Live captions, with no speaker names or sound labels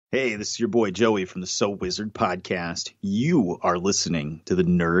Hey, this is your boy Joey from the So Wizard podcast. You are listening to the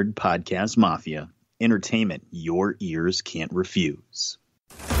Nerd Podcast Mafia, entertainment your ears can't refuse.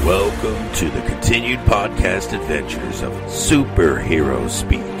 Welcome to the continued podcast adventures of Superhero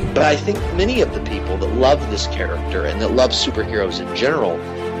Speak. But I think many of the people that love this character and that love superheroes in general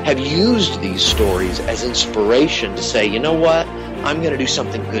have used these stories as inspiration to say, you know what, I'm going to do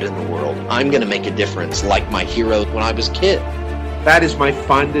something good in the world. I'm going to make a difference like my hero when I was a kid. That is my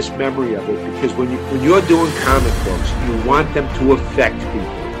fondest memory of it, because when you're doing comic books, you want them to affect people.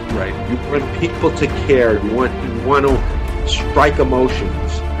 Right. You want people to care. You want to strike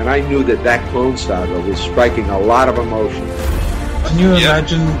emotions. And I knew that Clone Saga was striking a lot of emotions. Can you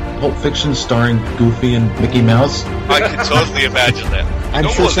imagine Pulp Fiction starring Goofy and Mickey Mouse? I can totally imagine that. I'm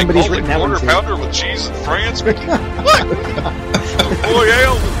sure somebody's written that one too. Quarter pounder with cheese in France, Mickey. What?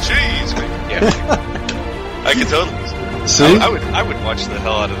 Royale with cheese, Mickey. Yeah. I can totally. See? I would watch the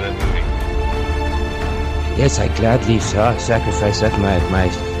hell out of that movie. Yes, I gladly sacrifice that my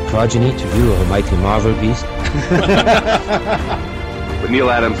progeny to you, almighty Marvel beast. But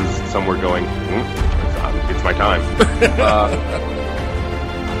Neil Adams is somewhere going, it's my time.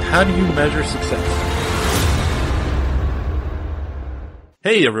 How do you measure success?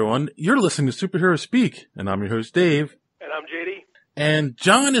 Hey everyone, you're listening to Superhero Speak, and I'm your host Dave. And I'm JD. And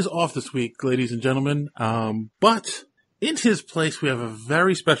John is off this week, ladies and gentlemen, but in his place we have a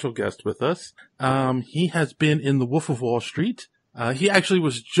very special guest with us. He has been in The Wolf of Wall Street. He actually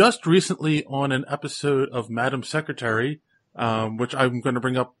was just recently on an episode of Madam Secretary, which I'm going to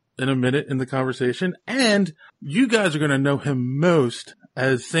bring up in a minute in the conversation. And you guys are going to know him most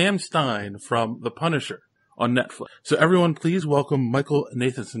as Sam Stein from The Punisher on Netflix. So everyone, please welcome Michael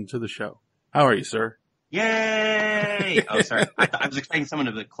Nathanson to the show. How are you, sir? Yay! Oh, sorry. I was expecting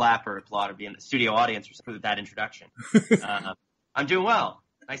someone to clap or applaud or be in the studio audience for that introduction. I'm doing well.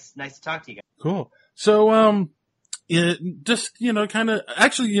 Nice to talk to you guys. Cool. So, just, kind of,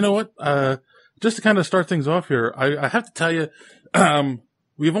 actually, you know what? Just to kind of start things off here, I have to tell you,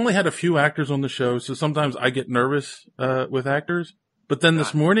 we've only had a few actors on the show, so sometimes I get nervous, with actors. But then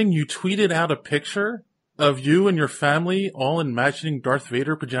this morning you tweeted out a picture of you and your family all in matching Darth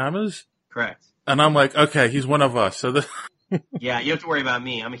Vader pajamas. Correct. And I'm like, okay, he's one of us. So yeah, you don't have to worry about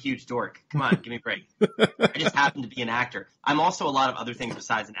me. I'm a huge dork. Come on, give me a break. I just happen to be an actor. I'm also a lot of other things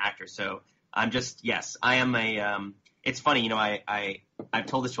besides an actor. So I'm just, yes, I am it's funny, I've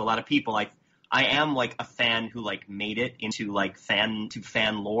told this to a lot of people. I am like a fan who like made it into like fan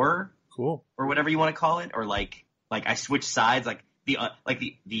lore. Cool. Or whatever you want to call it. Or like I switch sides, like the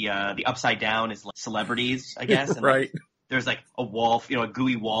upside down is like celebrities, I guess. And right. There's like a wall, a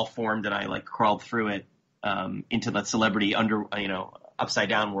gooey wall formed, and I like crawled through it into the celebrity upside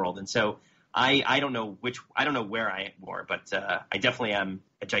down world. And so I don't know where I am, but I definitely am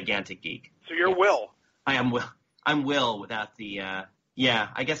a gigantic geek. So you're Will. I am Will. I'm Will without the I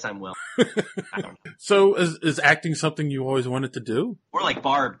guess I'm Will. I don't know. So is acting something you always wanted to do? Or like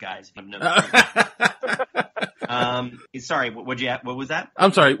Barb, guys, if you've known. Sorry, what was that?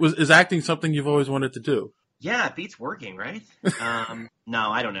 I'm sorry, is acting something you've always wanted to do? Yeah, it beats working, right? No,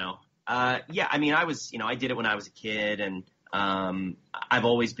 I don't know. Yeah, I mean, I did it when I was a kid, and I've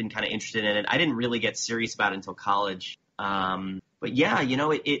always been kind of interested in it. I didn't really get serious about it until college. But yeah,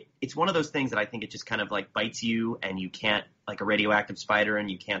 it's one of those things that I think it just kind of like bites you, and you can't, like a radioactive spider,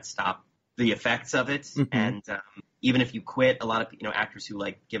 and you can't stop the effects of it. Mm-hmm. And even if you quit, a lot of actors who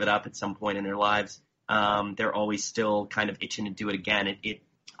like give it up at some point in their lives, they're always still kind of itching to do it again.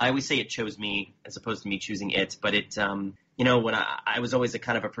 I always say it chose me as opposed to me choosing it, but when I was always a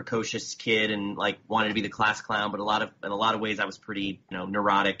kind of a precocious kid and like wanted to be the class clown, but in a lot of ways I was pretty,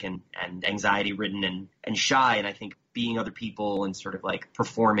 neurotic and anxiety ridden and shy. And I think being other people and sort of like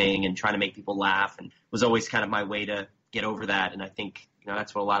performing and trying to make people laugh and was always kind of my way to get over that. And I think,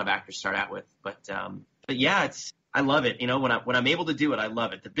 that's what a lot of actors start out with. But yeah, I love it. When I'm able to do it, I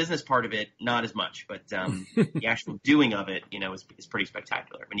love it. The business part of it, not as much, but the actual doing of it, is pretty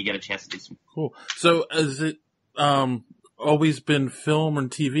spectacular when you get a chance to do some. Cool. So has it always been film and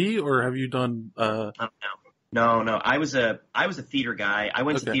TV, or have you done? No. I was a theater guy. I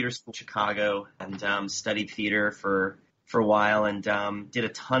went to theater school in Chicago and studied theater for a while and did a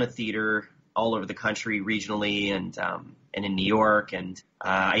ton of theater all over the country, regionally and in New York, and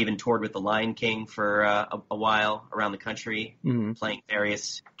I even toured with the Lion King for a while around the country, mm-hmm. playing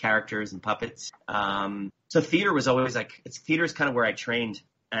various characters and puppets. So theater was always theater is kind of where I trained,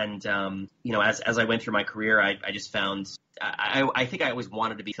 and as I went through my career, I just found I think I always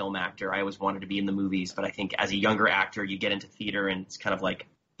wanted to be a film actor. I always wanted to be in the movies, but I think as a younger actor, you get into theater and it's kind of like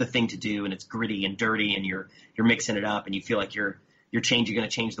the thing to do, and it's gritty and dirty, and you're mixing it up, and you feel like you're you're going to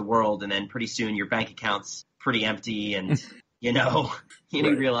change the world. And then pretty soon your bank account's pretty empty and, you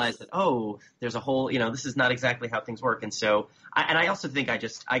realize that, there's a whole, this is not exactly how things work. And so, I also think I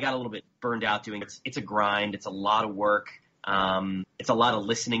got a little bit burned out doing it. It's a grind. It's a lot of work. It's a lot of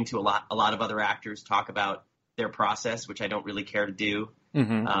listening to a lot of other actors talk about their process, which I don't really care to do.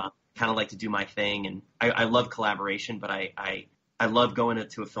 Mm-hmm. Kind of like to do my thing. And I love collaboration, but I love going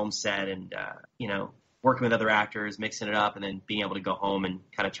to a film set and, working with other actors, mixing it up, and then being able to go home and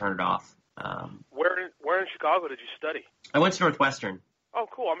kind of turn it off. Where in Chicago did you study? I went to Northwestern. Oh,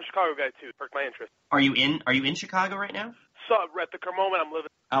 cool. I'm a Chicago guy, too. Perked my interest. Are you in Chicago right now? So, at the moment, I'm living.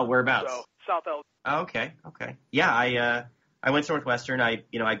 Oh, whereabouts? So, South LA. Oh, okay. Yeah, I went to Northwestern. I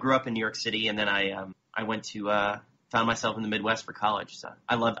grew up in New York City, and then I went to found myself in the Midwest for college. So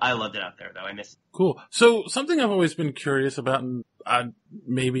I loved it out there, though. I miss it. Cool. So something I've always been curious about, and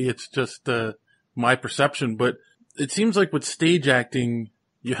maybe it's just my perception, but it seems like with stage acting,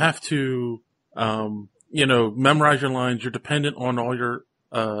 you have to, memorize your lines. You're dependent on all your,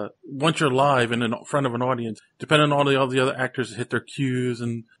 once you're live and in front of an audience, dependent on all the other actors to hit their cues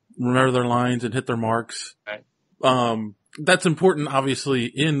and remember their lines and hit their marks. Right. That's important, obviously,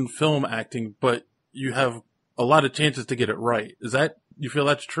 in film acting, but you have a lot of chances to get it right. You feel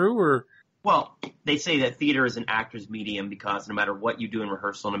that's true, or? Well, they say that theater is an actor's medium because no matter what you do in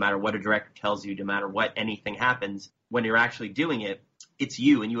rehearsal, no matter what a director tells you, no matter what anything happens, when you're actually doing it, it's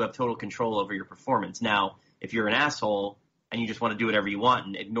you and you have total control over your performance. Now, if you're an asshole and you just want to do whatever you want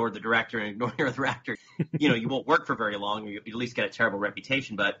and ignore the director and ignore your other actor, you won't work for very long, or you at least get a terrible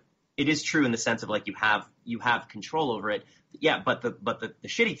reputation. But it is true in the sense of like you have control over it. Yeah, but the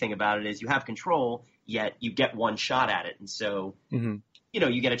shitty thing about it is you have control, yet you get one shot at it. And so,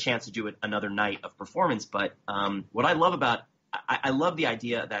 you get a chance to do it another night of performance. But what I love about I love the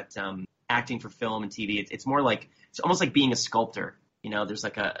idea that acting for film and TV, it's more like it's almost like being a sculptor. There's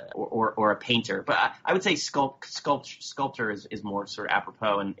like or a painter. But I would say sculptor is more sort of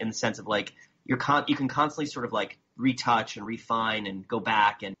apropos in the sense of like you can constantly sort of like retouch and refine and go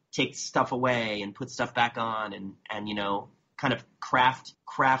back and take stuff away and put stuff back on and kind of craft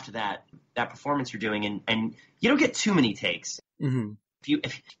that performance you're doing and you don't get too many takes. Mm-hmm.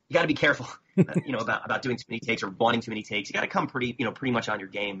 If you got to be careful, about doing too many takes or wanting too many takes. You got to come pretty much on your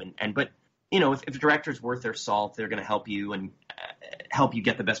game but if a director's worth their salt, they're going to help you and help you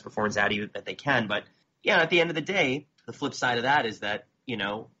get the best performance out of you that they can. But at the end of the day, the flip side of that is that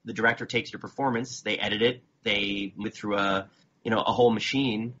the director takes your performance, they edit it, they move through a whole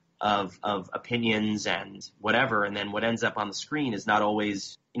machine of opinions and whatever, and then what ends up on the screen is not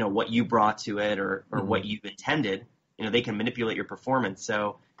always what you brought to it or what you intended. They can manipulate your performance.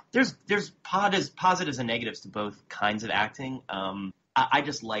 So there's positives and negatives to both kinds of acting. I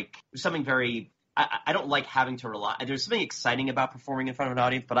just like there's something very I don't like having to rely. There's something exciting about performing in front of an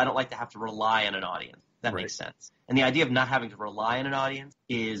audience, but I don't like to have to rely on an audience. That makes sense. And the idea of not having to rely on an audience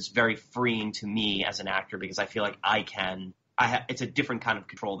is very freeing to me as an actor because I feel like it's a different kind of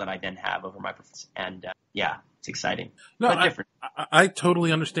control that I then have over my performance. And it's exciting. No, but different. I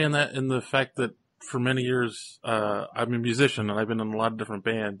totally understand that in the fact that for many years, I'm a musician and I've been in a lot of different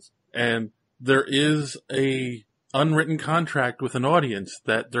bands, and there is a unwritten contract with an audience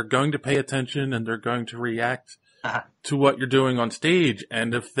that they're going to pay attention and they're going to react to what you're doing on stage.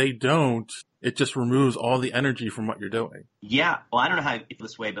 And if they don't, it just removes all the energy from what you're doing. Yeah. Well, I don't know how you feel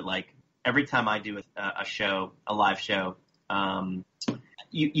this way, but like every time I do a live show, like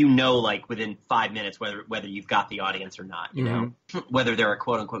within 5 minutes whether you've got the audience or not, whether they're a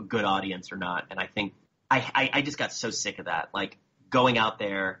quote unquote good audience or not. And I think I just got so sick of that, like going out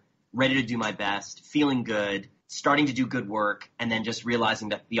there, ready to do my best, feeling good, starting to do good work, and then just realizing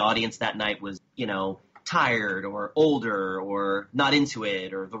that the audience that night was, tired or older or not into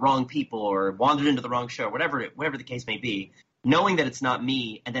it or the wrong people or wandered into the wrong show, whatever the case may be, knowing that it's not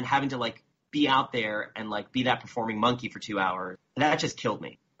me and then having to like be out there and like be that performing monkey for 2 hours, that just killed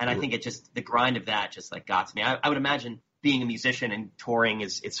me. And I think the grind of that just like got to me. I would imagine being a musician and touring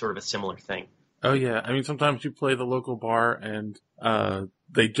is sort of a similar thing. Oh yeah. I mean, sometimes you play the local bar and,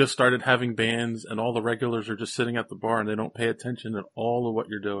 they just started having bands and all the regulars are just sitting at the bar and they don't pay attention at all of what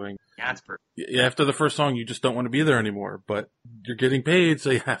you're doing. Yeah, that's perfect. After the first song, you just don't want to be there anymore, but you're getting paid,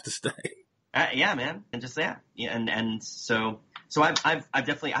 so you have to stay. Yeah, man. And just that. Yeah. And so I've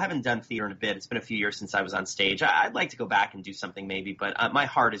definitely, I haven't done theater in a bit. It's been a few years since I was on stage. I'd like to go back and do something maybe, but my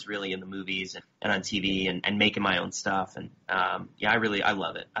heart is really in the movies and on TV and making my own stuff. And I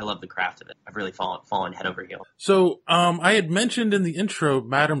love it. I love the craft of it. I've really fallen head over heels. So I had mentioned in the intro,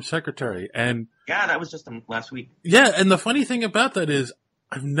 Madam Secretary, and yeah, that was just last week. Yeah, and the funny thing about that is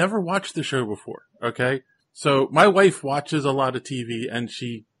I've never watched the show before, okay? So my wife watches a lot of TV, and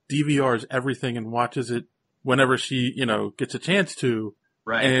she DVRs everything and watches it whenever she, gets a chance to.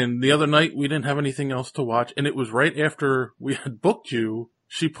 Right. And the other night we didn't have anything else to watch, and it was right after we had booked you.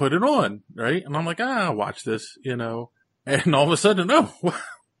 She put it on, right? And I'm like, I'll watch this, And all of a sudden,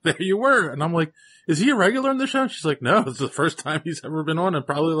 there you were. And I'm like, is he a regular in the show? She's like, no, it's the first time he's ever been on and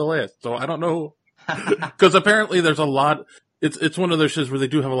probably the last. So I don't know. Because apparently there's a lot. It's one of those shows where they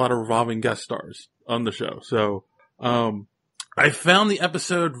do have a lot of revolving guest stars on the show. So, I found the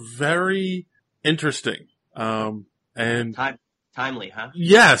episode very interesting. And timely, huh?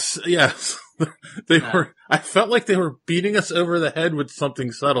 Yes. I felt like they were beating us over the head with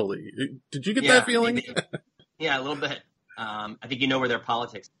something subtly. Did you get that feeling? Yeah, a little bit. I think where their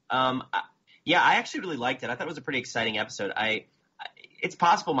politics. I actually really liked it. I thought it was a pretty exciting episode. It's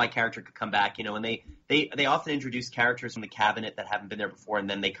possible my character could come back, and they often introduce characters from the cabinet that haven't been there before, and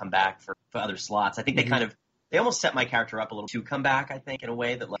then they come back for other slots. I think they almost set my character up a little to come back, I think, in a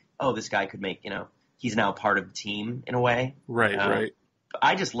way that this guy could make, he's now part of the team in a way. Right, right.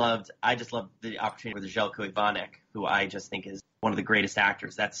 I just loved the opportunity with Jelko Ivanek, who I just think is one of the greatest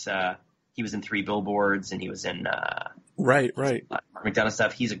actors. That's, he was in 3 Billboards, and he was in, Right. McDonough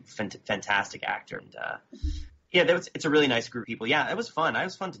stuff. He's a fantastic actor. And, it's a really nice group of people. Yeah, it was fun. It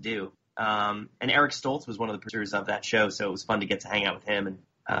was fun to do. And Eric Stoltz was one of the producers of that show, so it was fun to get to hang out with him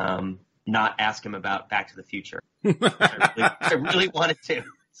and not ask him about Back to the Future. I really wanted to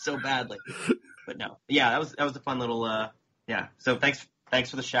so badly, but no. Yeah, that was a fun little. So thanks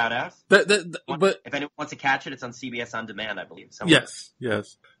for the shout out. But if anyone wants to catch it, it's on CBS On Demand, I believe. Somewhere.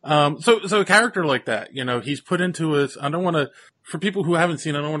 Yes. So a character like that, he's put into us. I don't want to. For people who haven't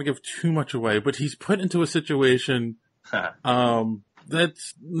seen, I don't want to give too much away, but he's put into a situation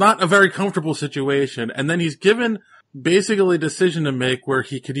that's not a very comfortable situation, and then he's given basically a decision to make where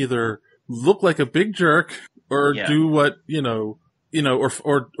he could either look like a big jerk or do what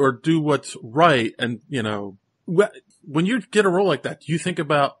or do what's right. And when you get a role like that, do you think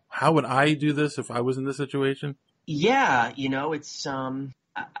about how would I do this if I was in this situation? Yeah, it's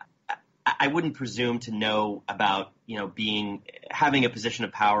I wouldn't presume to know about, having a position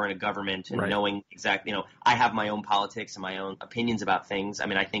of power in a government and knowing exactly, I have my own politics and my own opinions about things. I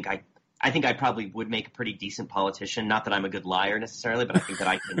mean, I think I probably would make a pretty decent politician. Not that I'm a good liar necessarily, but I think that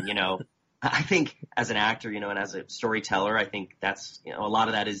I can, I think as an actor, and as a storyteller, I think that's, a lot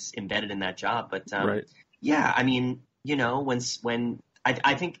of that is embedded in that job. But, yeah, I mean, when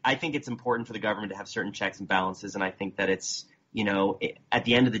I think it's important for the government to have certain checks and balances. And I think that it's, at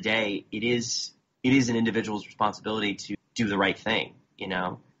the end of the day, it is an individual's responsibility to do the right thing,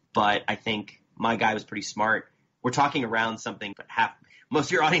 but I think my guy was pretty smart. We're talking around something, but most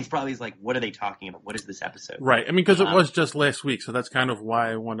of your audience probably is like, what are they talking about? What is this episode? Right. I mean, because it was just last week, so that's kind of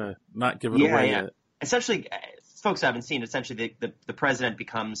why I want to not give it away yet. Essentially, folks haven't seen, essentially the president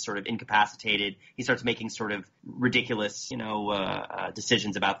becomes sort of incapacitated. He starts making sort of ridiculous,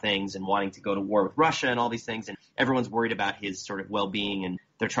 decisions about things and wanting to go to war with Russia and all these things. And everyone's worried about his sort of well-being, and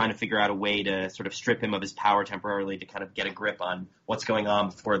they're trying to figure out a way to sort of strip him of his power temporarily to kind of get a grip on what's going on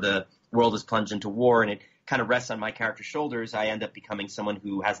before the world is plunged into war. And it kind of rests on my character's shoulders. I end up becoming someone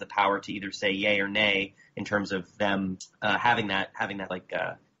who has the power to either say yay or nay in terms of them having that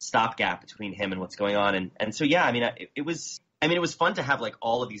stopgap between him and what's going on. And so, yeah, I mean, it was fun to have like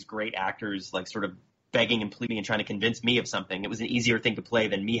all of these great actors like sort of begging and pleading and trying to convince me of something. It was an easier thing to play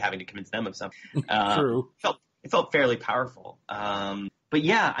than me having to convince them of something. True. It felt fairly powerful. But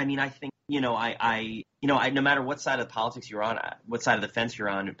yeah, I mean, I think, no matter what side of politics you're on, what side of the fence you're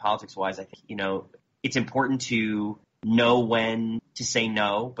on politics wise, I think, it's important to know when to say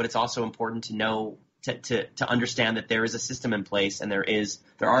no, but it's also important to know to understand that there is a system in place, and there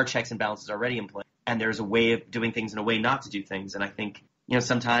are checks and balances already in place, and there's a way of doing things and a way not to do things. And I think,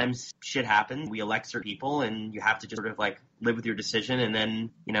 sometimes shit happens. We elect certain people, and you have to just sort of like live with your decision and then,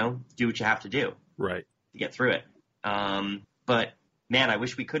 do what you have to do. Right. To get through it. But man, I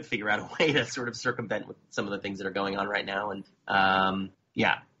wish we could figure out a way to sort of circumvent with some of the things that are going on right now. And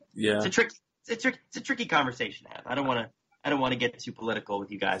yeah. It's a tricky conversation to have. I don't want to get too political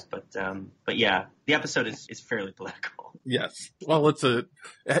with you guys, but yeah, the episode is fairly political. Yes. Well,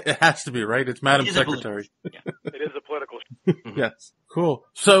 it has to be, right? It's Madam Secretary. It is a political. Yes. Cool.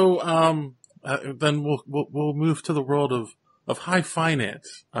 So, then we'll move to the world of high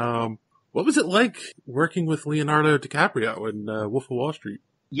finance. What was it like working with Leonardo DiCaprio in Wolf of Wall Street?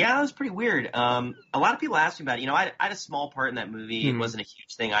 Yeah, it was pretty weird. A lot of people asked me about it. I had a small part in that movie. It wasn't a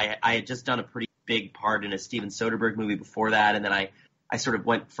huge thing. I had just done a pretty big part in a Steven Soderbergh movie before that, and then I sort of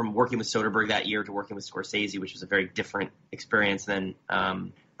went from working with Soderbergh that year to working with Scorsese, which was a very different experience then.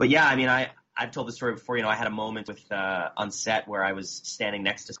 But yeah, I mean, I've told the story before. I had a moment with on set where I was standing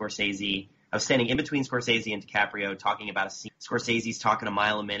next to Scorsese. I was standing in between Scorsese and DiCaprio talking about a scene. Scorsese's talking a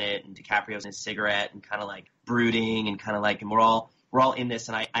mile a minute, and DiCaprio's in a cigarette and kind of like brooding and kind of like, and we're all in this,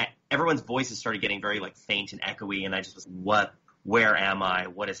 and I everyone's voices started getting very like faint and echoey, and I just was, where am I?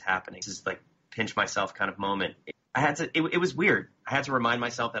 What is happening? This is like pinch myself kind of moment. It was weird. I had to remind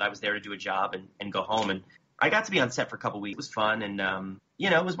myself that I was there to do a job and go home, and I got to be on set for a couple weeks. It was fun, and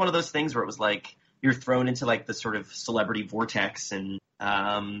it was one of those things where it was like you're thrown into like the sort of celebrity vortex, and you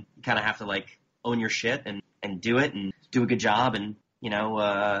kind of have to like own your shit and do it and do a good job, and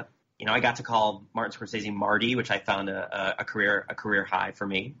I got to call Martin Scorsese Marty, which I found a career high for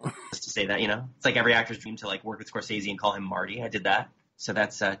me. Just to say that, it's like every actor's dream to like work with Scorsese and call him Marty. I did that, so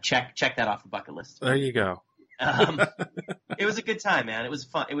that's check that off the bucket list. There you go. It was a good time, man. It was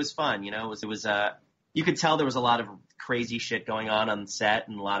fun. It was fun. It was you could tell there was a lot of crazy shit going on set,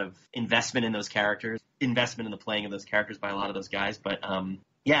 and a lot of investment in those characters, investment in the playing of those characters by a lot of those guys. But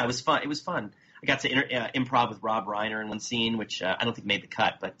it was fun. It was fun. I got to improv with Rob Reiner in one scene, which I don't think made the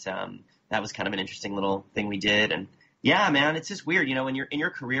cut, but that was kind of an interesting little thing we did. And yeah, man, it's just weird. When you're in your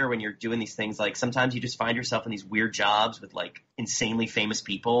career, when you're doing these things, like sometimes you just find yourself in these weird jobs with like insanely famous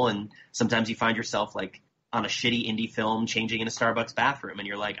people, and sometimes you find yourself like on a shitty indie film changing in a Starbucks bathroom, and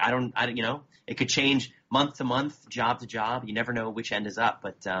you're like, I don't, it could change month to month, job to job. You never know which end is up,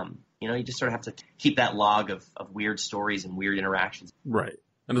 but you just sort of have to keep that log of weird stories and weird interactions. Right.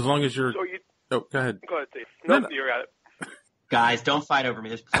 And as long as you're, go ahead. Go ahead, Steve. Nope, you got it. Guys, don't fight over me.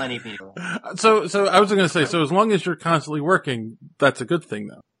 There's plenty of people. So I was going to say, so as long as you're constantly working, that's a good thing,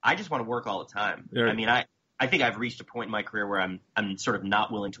 though. I just want to work all the time. Right. I mean, I think I've reached a point in my career where I'm sort of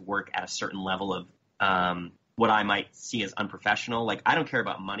not willing to work at a certain level of what I might see as unprofessional. Like, I don't care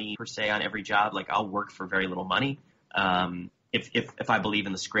about money per se on every job. Like, I'll work for very little money if I believe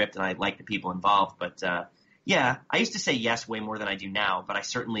in the script and I like the people involved. But yeah, I used to say yes way more than I do now, but I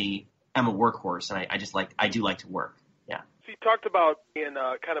certainly am a workhorse, and I do like to work. Yeah. So you talked about being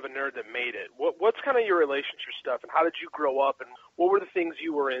kind of a nerd that made it. What's kind of your relationship stuff, and how did you grow up, and what were the things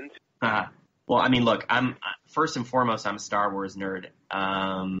you were into? Well, I mean, look, I'm first and foremost, I'm a Star Wars nerd.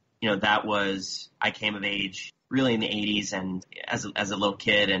 That was, I came of age really in the 80s, and as a little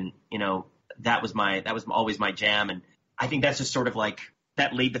kid, and that was always my jam, and I think that's just sort of like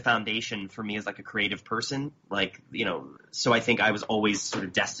that laid the foundation for me as like a creative person, like so I think I was always sort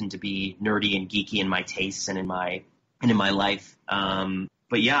of destined to be nerdy and geeky in my tastes and in my life.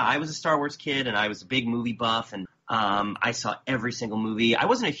 But yeah, I was a Star Wars kid, and I was a big movie buff, and I saw every single movie. I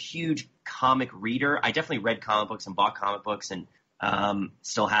wasn't a huge comic reader. I definitely read comic books and bought comic books, and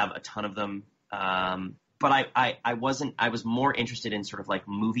still have a ton of them. But I was more interested in sort of like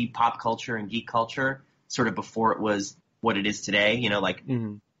movie pop culture and geek culture sort of before it was what it is today.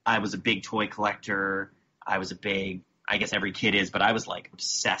 I was a big toy collector. I guess every kid is, but I was like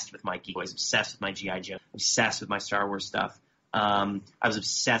obsessed with my geek toys, obsessed with my G.I. Joe, obsessed with my Star Wars stuff. I was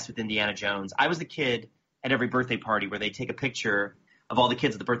obsessed with Indiana Jones. I was the kid at every birthday party where they take a picture of all the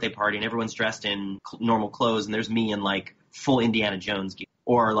kids at the birthday party, and everyone's dressed in normal clothes, and there's me in like full Indiana Jones gear,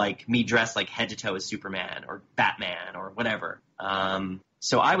 or like me dressed like head to toe as Superman or Batman or whatever.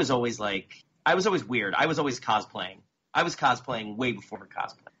 So I was always weird. I was always cosplaying. I was cosplaying way before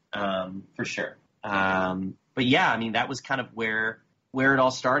cosplay, for sure. But yeah, I mean, that was kind of where it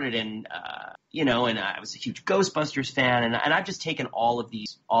all started, and and I was a huge Ghostbusters fan, and I've just taken all of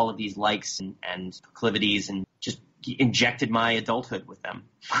these likes and proclivities and just injected my adulthood with them,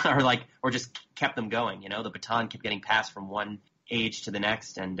 or just kept them going. The baton kept getting passed from one age to the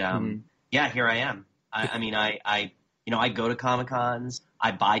next, and yeah, here I am. I go to Comic-Cons,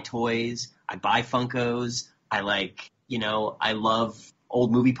 I buy toys, I buy Funkos, I love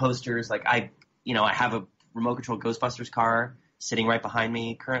old movie posters. Like I have a remote control Ghostbusters car sitting right behind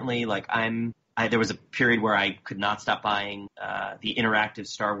me currently. Like there was a period where I could not stop buying the interactive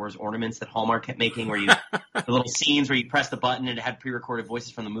Star Wars ornaments that Hallmark kept making, where the little scenes where you press the button and it had pre-recorded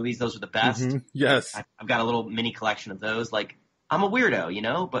voices from the movies. Those were the best. Mm-hmm. Yes, I've got a little mini collection of those. Like, I'm a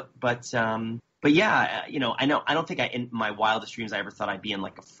weirdo, but yeah, I don't think in my wildest dreams I ever thought I'd be in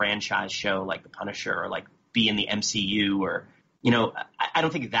like a franchise show like The Punisher, or like be in the MCU, or I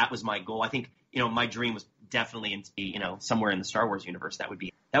don't think that was my goal. I think my dream was definitely to be somewhere in the Star Wars universe. That'd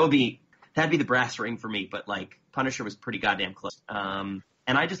be the brass ring for me. But like Punisher was pretty goddamn close. And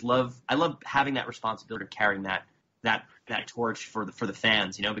I love having that responsibility of carrying that torch for the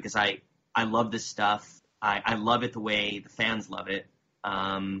fans, because I love this stuff. I love it the way the fans love it.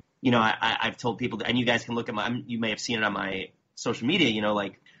 I've told people, and you guys can look at you may have seen it on my social media,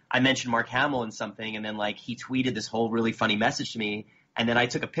 like I mentioned Mark Hamill in something, and then like he tweeted this whole really funny message to me, And then I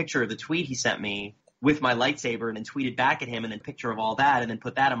took a picture of the tweet he sent me with my lightsaber and then tweeted back at him and then picture of all that and then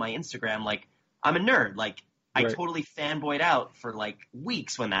put that on my Instagram. Like, I'm a nerd. Like, I totally fanboyed out for like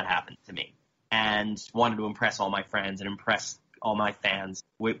weeks when that happened to me and wanted to impress all my friends and impress all my fans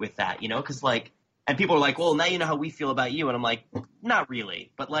with that, you know, because like, and people are like, well, now you know how we feel about you. And I'm like, not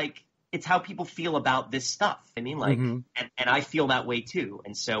really, but like, it's how people feel about this stuff. I mean, like, and I feel that way too.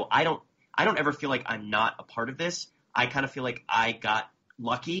 And so I don't ever feel like I'm not a part of this. I kind of feel like I got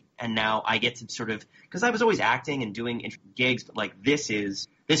lucky and now I get to sort of, because I was always acting and doing gigs, but like this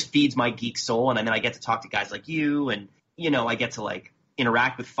feeds my geek soul. And then I get to talk to guys like you and, you know, I get to like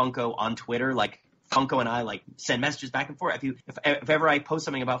interact with Funko on Twitter. Like Funko and I like send messages back and forth. If ever I post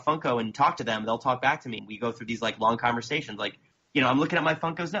something about Funko and talk to them, they'll talk back to me. We go through these like long conversations. Like, you know, I'm looking at my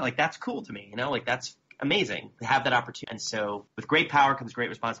Funkos now. Like that's cool to me, you know, like that's amazing to have that opportunity. And so with great power comes great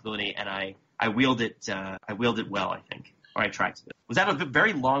responsibility. And I wield it well, I think. Or I tried to. Was that a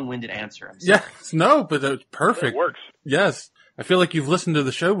very long-winded answer? Yes, no, but that was perfect. It works. Yes. I feel like you've listened to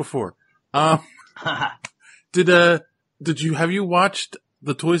the show before. Have you watched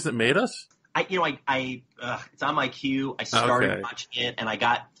The Toys That Made Us? It's on my queue. I started watching it and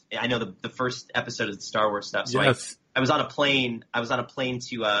I know the first episode of the Star Wars stuff. So yes. I was on a plane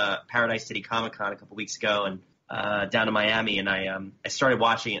to Paradise City Comic Con a couple weeks ago and down to Miami, and I started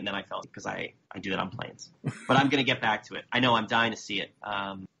watching it, and then I fell because I do that on planes. But I'm gonna get back to it. I know I'm dying to see it.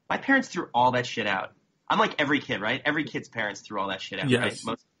 My parents threw all that shit out. I'm like every kid, right? Every kid's parents threw all that shit out. Yes.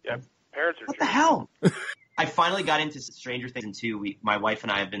 Right? Parents are. What the hell? I finally got into Stranger Things 2. My wife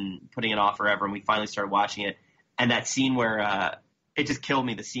and I have been putting it off forever, and we finally started watching it. And that scene where it just killed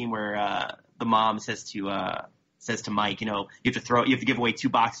me. The scene where the mom says to Mike, you know, you have to give away 2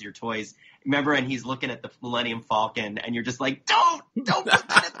 boxes of your toys. Remember, and he's looking at the Millennium Falcon, and you're just like, don't put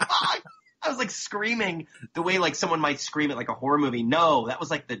that in the box. I was like screaming the way like someone might scream at like a horror movie. No, that was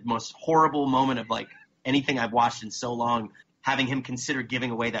like the most horrible moment of like anything I've watched in so long. Having him consider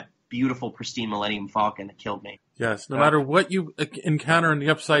giving away that beautiful, pristine Millennium Falcon that killed me. Yes, no matter what you encounter in the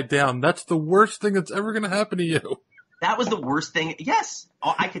Upside Down, that's the worst thing that's ever going to happen to you. That was the worst thing. Yes.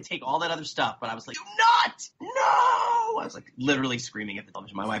 I could take all that other stuff, but I was like, do not! No! I was like literally screaming at the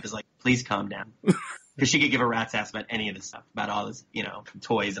television. My wife is like, please calm down. Because she could give a rat's ass about any of this stuff, about all this, you know,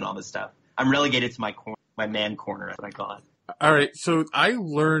 toys and all this stuff. I'm relegated to my man corner, that's what I call it. All right, so I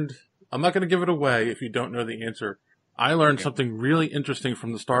learned, I'm not going to give it away if you don't know the answer. I learned something really interesting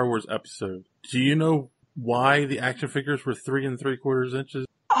from the Star Wars episode. Do you know why the action figures were 3 3/4 inches?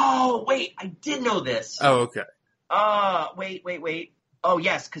 Oh, wait, I did know this. Oh, okay. Wait. Oh,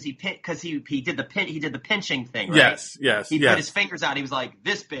 yes, because he did the pinching thing, right? Yes. He put his fingers out. He was like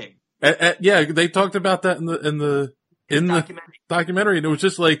this big. Yeah, they talked about that in the documentary, and it was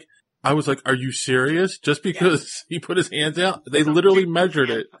just like, I was like, are you serious? Just because he put his hands out, they literally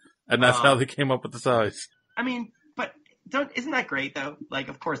measured it, and that's how they came up with the size. I mean, but isn't that great though? Like,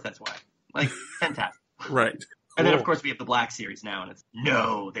 of course that's why. Like, fantastic. Right. And then, of course, we have the Black Series now, and it's,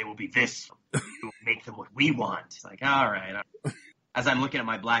 no, they will be this. We'll make them what we want. It's like, all right. As I'm looking at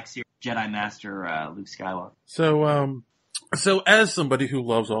my Black Series Jedi Master Luke Skywalker. So as somebody who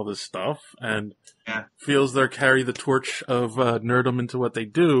loves all this stuff and feels they carry the torch of nerdom into what they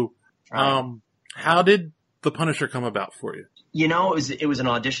do, how did The Punisher come about for you? You know, it was an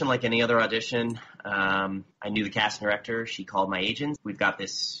audition like any other audition. I knew the casting director. She called my agent. We've got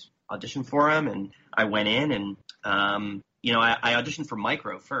this audition for him, and I went in and, I auditioned for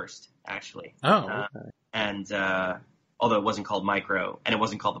Micro first, actually. Oh, okay. And although it wasn't called Micro and it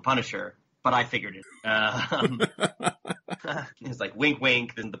wasn't called The Punisher, but I figured it. It was like wink,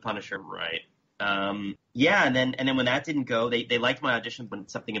 wink, then The Punisher, right? And then when that didn't go, they liked my audition,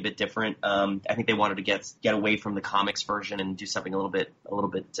 but something a bit different. I think they wanted to get away from the comics version and do something a little bit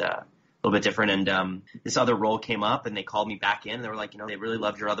different. And this other role came up, and they called me back in. And they were like, they really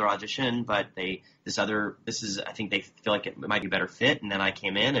loved your other audition, but I think they feel like it might be a better fit. And then I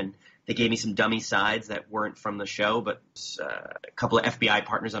came in, and they gave me some dummy sides that weren't from the show, but a couple of FBI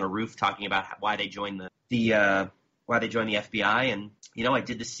partners on a roof talking about why they joined the FBI. And I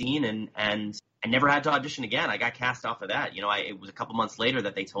did the scene, and I never had to audition again. I got cast off of that. It was a couple months later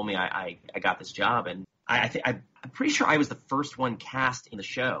that they told me I got this job, and I'm pretty sure I was the first one cast in the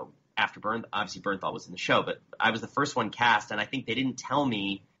show after obviously Bernthal was in the show, but I was the first one cast, and I think they didn't tell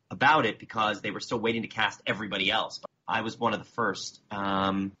me about it because they were still waiting to cast everybody else. But I was one of the first.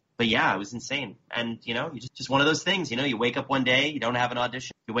 But yeah, it was insane. And, you just one of those things, you wake up one day, you don't have an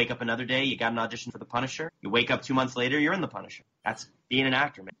audition. You wake up another day, you got an audition for The Punisher. You wake up 2 months later, you're in The Punisher. That's being an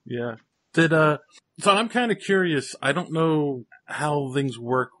actor, man. Yeah. So I'm kind of curious. I don't know how things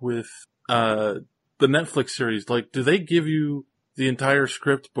work with, the Netflix series. Like, do they give you the entire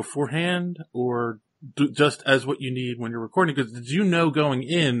script beforehand, or just as what you need when you're recording? Because did you know going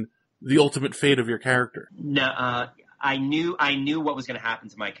in the ultimate fate of your character? No, I knew what was going to happen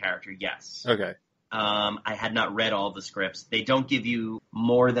to my character. Yes. Okay. I had not read all the scripts. They don't give you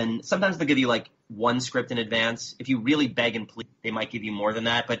more than, sometimes they'll give you like one script in advance. If you really beg and plead, they might give you more than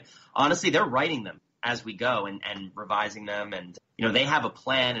that. But honestly, they're writing them as we go and revising them. And, they have a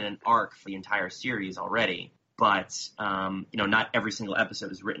plan and an arc for the entire series already. But, not every single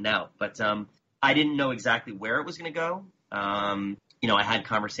episode is written out. But I didn't know exactly where it was going to go. I had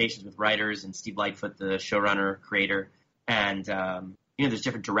conversations with writers and Steve Lightfoot, the showrunner, creator, and, there's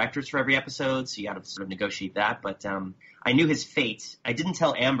different directors for every episode, so you got to sort of negotiate that. But I knew his fate. I didn't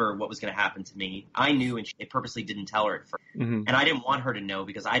tell Amber what was going to happen to me. I knew, and they purposely didn't tell her at first. Mm-hmm. And I didn't want her to know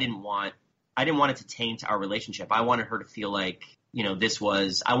because I didn't want it to taint our relationship. I wanted her to feel like,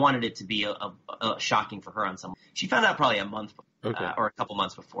 I wanted it to be a shocking for her on some. She found out probably a month or a couple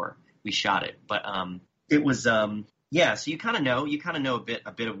months before we shot it. But it was yeah, so you kind of know a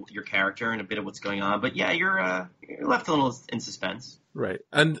bit of your character and a bit of what's going on. But yeah, you're left a little in suspense. Right.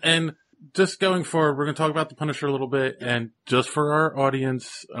 And just going forward, we're going to talk about The Punisher a little bit. And just for our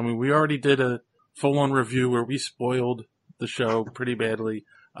audience, I mean, we already did a full-on review where we spoiled the show pretty badly.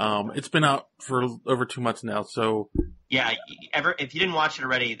 It's been out for over 2 months now, so. Yeah, if you didn't watch it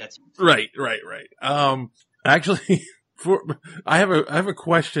already, that's. Right. Actually, I have a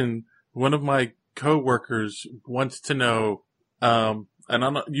question. One of my co-workers wants to know, and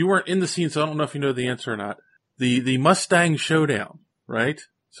you weren't in the scene, so I don't know if you know the answer or not. The Mustang Showdown, right?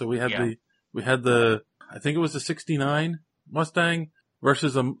 So we had the I think it was the '69 Mustang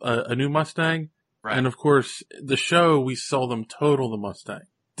versus a new Mustang, right. And of course the show we saw them total the Mustang.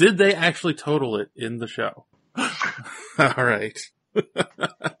 Did they actually total it in the show? All right.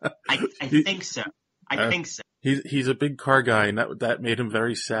 I think so. I think so. He's a big car guy, and that made him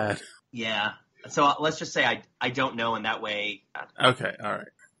very sad. Yeah. So let's just say I don't know in that way. Okay, all right.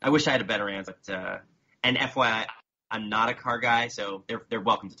 I wish I had a better answer. But, and FYI, I'm not a car guy, so they're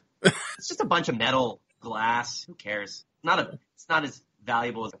welcome to. It's just a bunch of metal, glass. Who cares? It's not as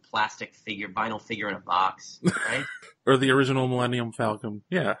valuable as a plastic vinyl figure in a box, right? Or the original Millennium Falcon.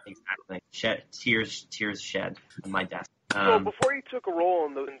 Yeah. Exactly. Tears shed on my desk. So before you took a role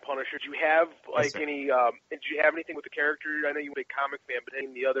in Punisher, did you have did you have anything with the character? I know you were a comic fan, but any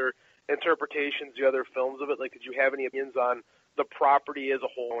of the other interpretations, the other films of it, did you have any opinions on the property as a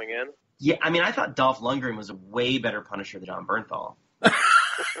whole going in? Yeah, I mean, I thought Dolph Lundgren was a way better Punisher than John Bernthal.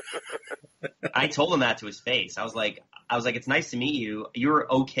 I told him that to his face. I was like, it's nice to meet you. You were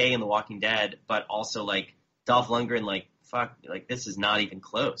okay in The Walking Dead, but also Dolph Lundgren, fuck, this is not even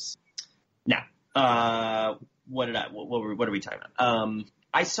close. Now, what are we talking about?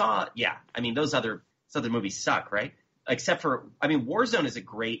 I saw, those other movies suck, right? Except for, Warzone is a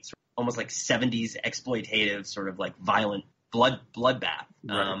great sort of almost 70s exploitative sort of violent bloodbath.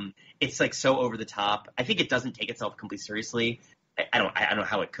 Right. It's so over the top. I think it doesn't take itself completely seriously. I don't know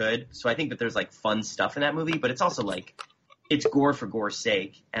how it could. So I think that there's fun stuff in that movie, but it's also it's gore for gore's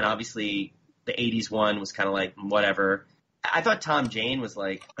sake. And obviously the 80s one was kind of whatever. I thought Tom Jane was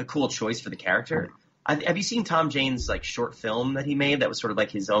a cool choice for the character. Have you seen Tom Jane's short film that he made that was sort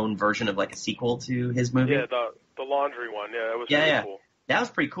of his own version of a sequel to his movie? Yeah, the laundry one. Yeah, that was pretty cool. That was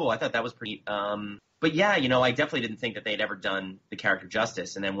pretty cool. I thought that was pretty. But yeah, I definitely didn't think that they'd ever done the character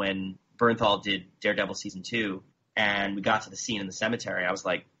justice. And then when Bernthal did Daredevil season 2, and we got to the scene in the cemetery, I was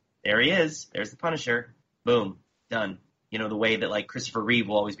like, there he is. There's the Punisher. Boom, done. The way that Christopher Reeve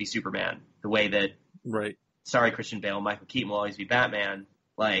will always be Superman. The way that sorry, Christian Bale, Michael Keaton will always be Batman.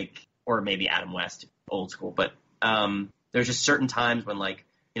 Or maybe Adam West, old school. But there's just certain times when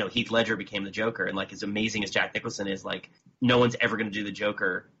Heath Ledger became the Joker, and as amazing as Jack Nicholson is, no one's ever going to do the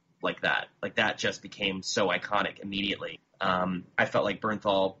Joker like that. That just became so iconic immediately. I felt like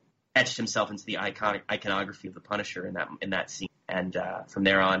Bernthal etched himself into the iconography of the Punisher in that scene, and from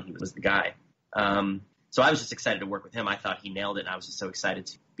there on, he was the guy. So I was just excited to work with him. I thought he nailed it, and I was just so excited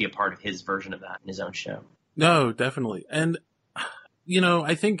to be a part of his version of that in his own show. No, definitely. And,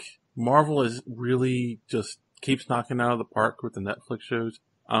 I think Marvel is really just keeps knocking out of the park with the Netflix shows.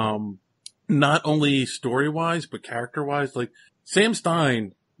 Not only story-wise, but character-wise. Sam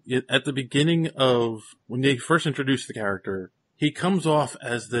Stein, at the beginning of, when they first introduced the character, he comes off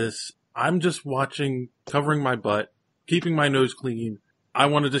as this, I'm just covering my butt, keeping my nose clean. I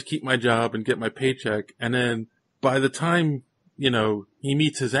want to just keep my job and get my paycheck. And then by the time, he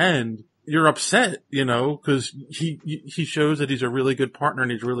meets his end, you're upset, because he shows that he's a really good partner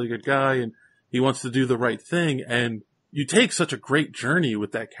and he's a really good guy and he wants to do the right thing. And you take such a great journey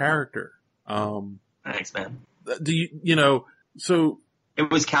with that character. Thanks, man. Do you, So it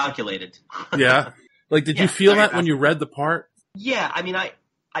was calculated. Yeah. Like, did you feel that when you read the part? Yeah, I mean,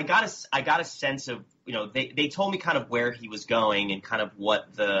 I got a sense of, they told me kind of where he was going and kind of what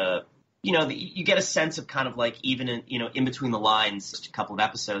you get a sense of kind of like even in between the lines, just a couple of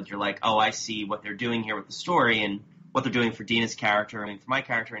episodes, you're like, oh, I see what they're doing here with the story and what they're doing for Dina's character and for my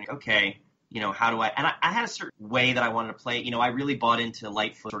character. And okay, how do I had a certain way that I wanted to play. I really bought into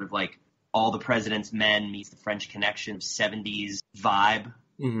Lightfoot, sort of like All the President's Men meets the French Connection 70s vibe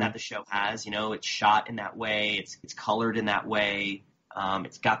that the show has. It's shot in that way. It's colored in that way.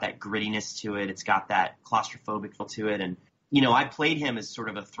 It's got that grittiness to it. It's got that claustrophobic feel to it. And, I played him as sort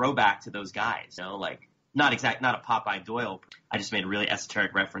of a throwback to those guys, like not a Popeye Doyle. I just made a really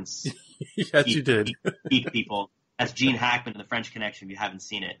esoteric reference. Yes, you did. Geek people. That's Gene Hackman in The French Connection. If you haven't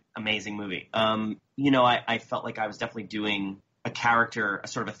seen it, amazing movie. I felt like I was definitely doing a character, a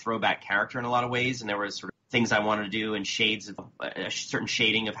sort of a throwback character in a lot of ways. And there was sort of things I wanted to do and shades of a certain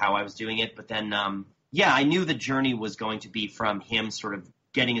shading of how I was doing it. But then, I knew the journey was going to be from him sort of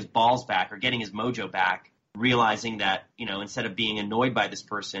getting his balls back or getting his mojo back, realizing that, instead of being annoyed by this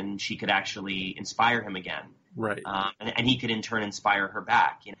person, she could actually inspire him again. Right. And he could in turn inspire her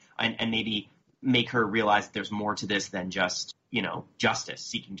back, and maybe make her realize that there's more to this than just, justice,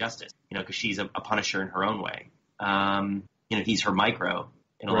 seeking justice, because she's a punisher in her own way. He's her micro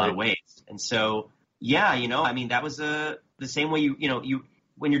in a lot of ways. And so, that was the same way you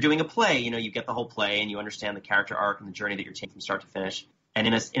when you're doing a play, you get the whole play and you understand the character arc and the journey that you're taking from start to finish. And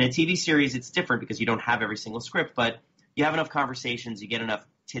in a TV series, it's different because you don't have every single script, but you have enough conversations, you get enough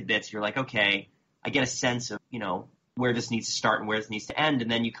tidbits, you're like, okay, I get a sense of, where this needs to start and where this needs to end. And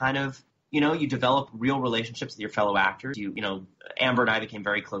then you kind of, you develop real relationships with your fellow actors. Amber and I became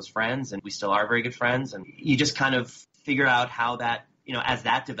very close friends and we still are very good friends. And you just kind of figure out how that, as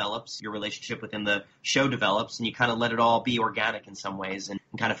that develops, your relationship within the show develops and you kind of let it all be organic in some ways and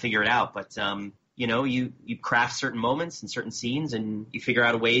kind of figure it out. But, you craft certain moments and certain scenes and you figure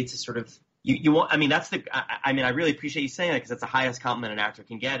out a way to sort of, I really appreciate you saying that because that's the highest compliment an actor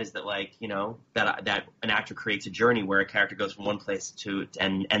can get is that that an actor creates a journey where a character goes from one place to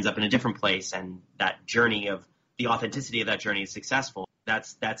and ends up in a different place. And that journey of the authenticity of that journey is successful.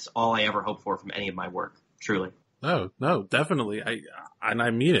 That's all I ever hope for from any of my work, truly. No, definitely. I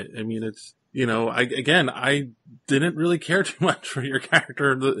mean it. I mean, it's, I didn't really care too much for your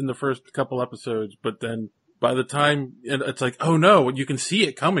character in the first couple episodes, but then by the time it's like, oh no, you can see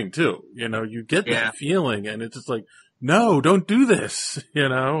it coming too. You get that feeling and it's just like, no, don't do this,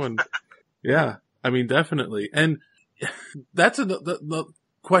 and yeah, I mean, definitely. And that's the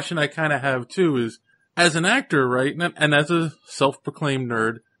question I kind of have too is as an actor, right? And as a self-proclaimed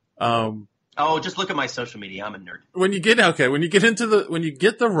nerd, oh, just look at my social media. I'm a nerd. When you get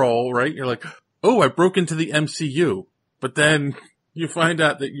the role, right? You're like, oh, I broke into the MCU, but then you find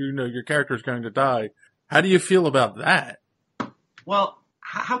out that your character is going to die. How do you feel about that? Well,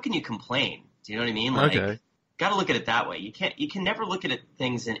 how can you complain? Do you know what I mean? Like, got to look at it that way. You can never look at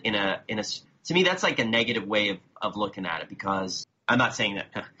things in a. To me, that's like a negative way of looking at it because I'm not saying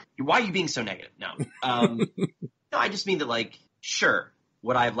that. Why are you being so negative? No, no, I just mean that like, sure.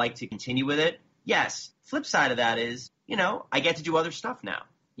 Would I have liked to continue with it? Yes. Flip side of that is, I get to do other stuff now.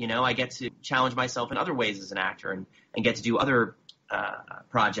 I get to challenge myself in other ways as an actor and get to do other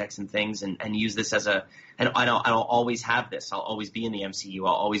projects and things and use this as and I'll always have this. I'll always be in the MCU.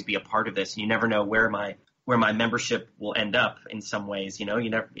 I'll always be a part of this. And you never know where my membership will end up in some ways.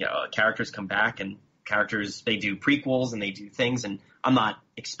 Characters come back and characters, they do prequels and they do things. And I'm not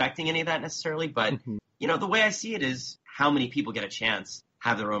expecting any of that necessarily. But, the way I see it is how many people get a chance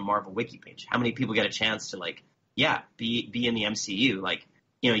have their own Marvel wiki page. How many people get a chance to be in the MCU?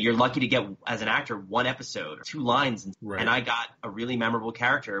 You're lucky to get as an actor 1 episode or 2 lines. And I got a really memorable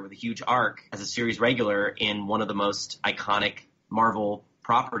character with a huge arc as a series regular in one of the most iconic Marvel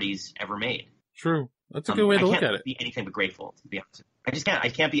properties ever made. True. That's a good way to look at it. I can't be anything but grateful, to be honest. I just can't. I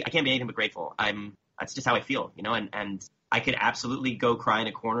can't be anything but grateful. That's just how I feel, and I could absolutely go cry in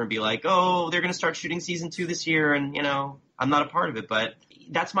a corner and be like, oh, they're going to start shooting season 2 this year. And, I'm not a part of it, but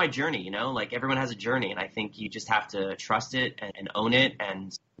that's my journey, like everyone has a journey. And I think you just have to trust it and own it.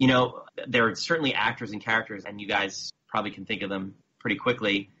 And, there are certainly actors and characters, and you guys probably can think of them pretty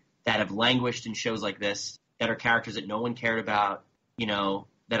quickly, that have languished in shows like this, that are characters that no one cared about,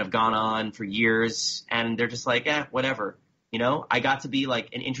 that have gone on for years. And they're just like, whatever. I got to be like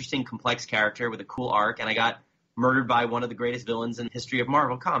an interesting, complex character with a cool arc, and I got murdered by one of the greatest villains in the history of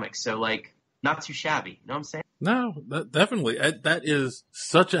Marvel Comics. So, not too shabby. You know what I'm saying? No, definitely. That is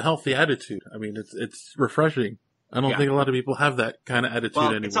such a healthy attitude. I mean, it's refreshing. I don't think a lot of people have that kind of attitude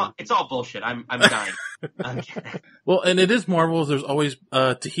anymore. It's all bullshit. I'm dying. Well, and it is Marvel's. There's always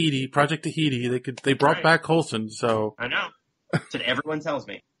Tahiti, Project Tahiti. They brought back Coulson, so I know. That's what everyone tells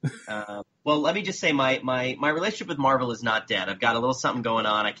me. Well, let me just say my relationship with Marvel is not dead. I've got a little something going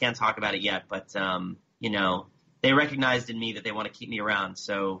on. I can't talk about it yet, but they recognized in me that they want to keep me around.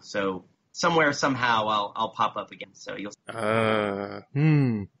 So somewhere, somehow, I'll pop up again. So you'll. I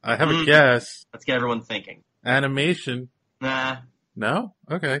have a guess. Let's get everyone thinking. Animation. Nah. No?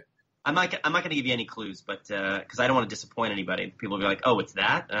 Okay. I'm not going to give you any clues, but because I don't want to disappoint anybody. People will be like, "Oh, it's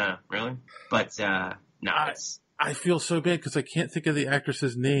that? Really?" But no. I feel so bad because I can't think of the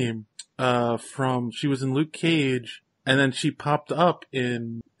actress's name. She was in Luke Cage, and then she popped up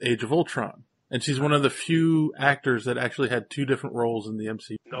in Age of Ultron. And she's one of the few actors that actually had 2 different roles in the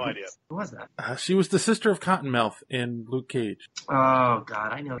MCU. No idea. Who was that? She was the sister of Cottonmouth in Luke Cage. Oh,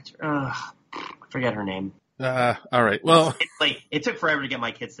 God, I know. I forget her name. All right. Well, it took forever to get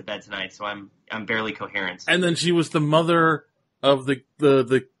my kids to bed tonight, so I'm barely coherent. And then she was the mother of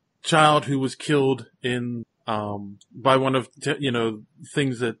the child who was killed in by one of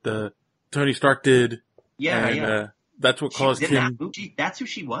things that Tony Stark did. Yeah, yeah. That's what caused him. That's who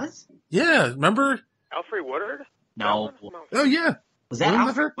she was? Yeah, remember? Alfred Woodard? No. Oh, yeah. Was that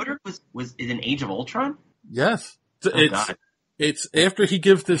Alfred Woodard? Was it in Age of Ultron? Yes. God. It's after he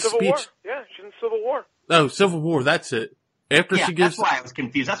gives this Civil speech. War. Yeah, she's in Civil War. Oh, Civil War, that's it. After she gives. That's why I was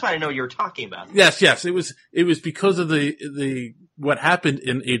confused. That's why I didn't know what you were talking about. Yes. It was because of the what happened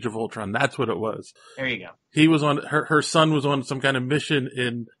in Age of Ultron. That's what it was. There you go. He was on her son was on some kind of mission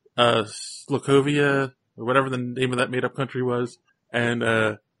in Slovakia or whatever the name of that made up country was,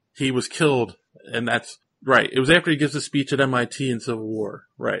 and he was killed, and that's right. It was after he gives a speech at MIT in Civil War,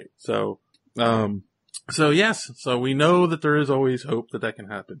 right? So yes, so we know that there is always hope that can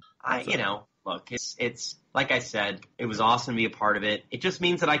happen. Look, it's like I said, it was awesome to be a part of it. It just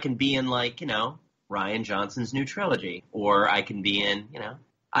means that I can be in Rian Johnson's new trilogy, or I can be in,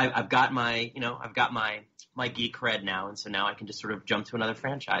 I've got my geek cred now, and so now I can just sort of jump to another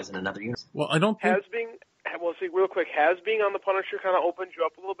franchise in another universe. Well, I don't think... real quick, has being on The Punisher kind of opened you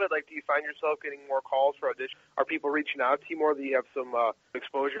up a little bit? Like, do you find yourself getting more calls for audition? Are people reaching out to you more that you have some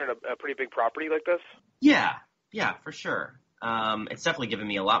exposure in a pretty big property like this? Yeah, for sure. It's definitely given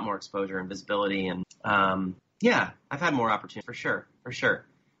me a lot more exposure and visibility, and I've had more opportunities for sure.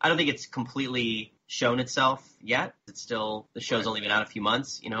 I don't think it's completely shown itself yet. It's still, the show's only been out a few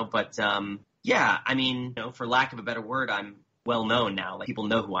months, but for lack of a better word, I'm well known now. Like, people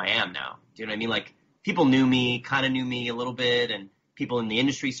know who I am now. Do you know what I mean? Like, people kind of knew me a little bit, and people in the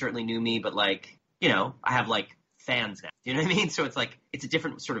industry certainly knew me, but I have fans now. Do you know what I mean? So it's it's a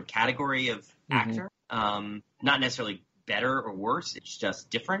different sort of category of actor. Not necessarily better or worse. It's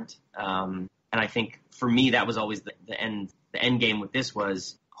just different. And I think for me, that was always the end game with this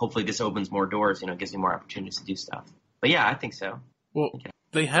was, hopefully this opens more doors, gives me more opportunities to do stuff. But yeah, I think so. Well,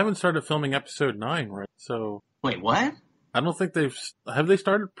 they haven't started filming episode 9, right? So. Wait, what? I don't think have they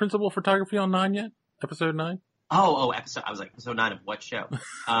started principal photography on 9 yet? Episode 9? Episode. I was like, episode 9 of what show? No,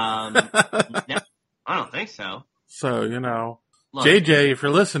 I don't think so. So, Look, JJ, if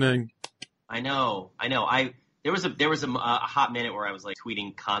you're listening. I know. There was a hot minute where I was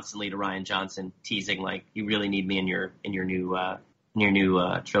tweeting constantly to Rian Johnson, teasing you really need me in your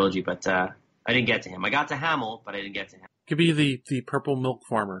new trilogy, but I didn't get to him. I got to Hamill, but I didn't get to him. Could be the purple milk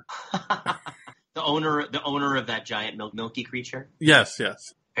farmer. the owner of that giant milky creature. Yes.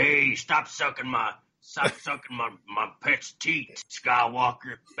 Hey, stop sucking my pet's teeth,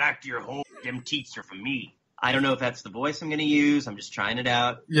 Skywalker. Back to your hole. Them teeth are for me. I don't know if that's the voice I'm going to use. I'm just trying it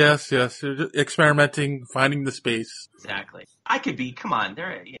out. Yes. You're just experimenting, finding the space. Exactly. I could be. Come on,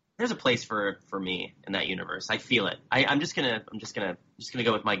 there's a place for me in that universe. I feel it. I'm just gonna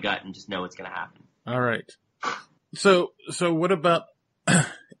go with my gut and just know it's gonna happen. All right. So what about?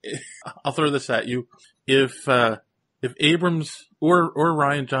 I'll throw this at you. If Abrams or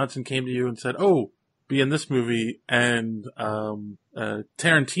Rian Johnson came to you and said, "Oh, be in this movie," and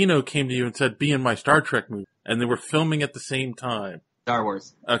Tarantino came to you and said, "Be in my Star Trek movie," and they were filming at the same time. Star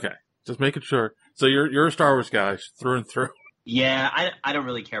Wars. Okay, just making sure. So you're a Star Wars guy through and through. Yeah, I don't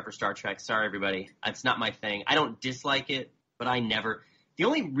really care for Star Trek. Sorry, everybody. It's not my thing. I don't dislike it, but the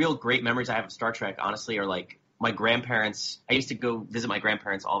only real great memories I have of Star Trek, honestly, are my grandparents. I used to go visit my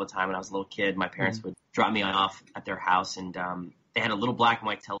grandparents all the time when I was a little kid. My parents would drop me off at their house, and they had a little black and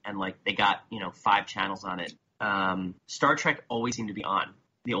white television, and they got 5 channels on it. Star Trek always seemed to be on,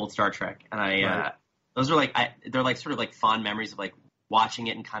 the old Star Trek, and those are they're sort of fond memories of watching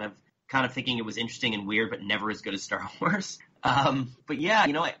it and kind of thinking it was interesting and weird, but never as good as Star Wars. But yeah,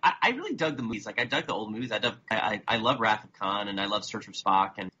 I really dug the movies. Like, I dug the old movies. I love Wrath of Khan, and I love Search for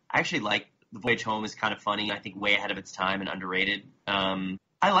Spock, and I actually like The Voyage Home is kind of funny. I think way ahead of its time and underrated. I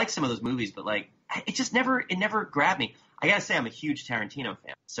like some of those movies, but like, it never grabbed me. I gotta say, I'm a huge Tarantino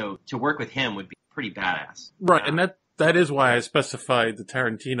fan, so to work with him would be pretty badass. Right, and that is why I specified the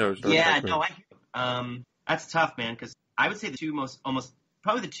Tarantinos. Yeah, no, that's tough, man, because I would say the two most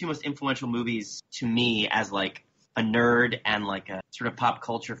influential movies to me as like a nerd and like a sort of pop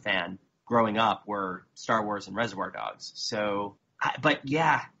culture fan growing up were Star Wars and Reservoir Dogs. So, but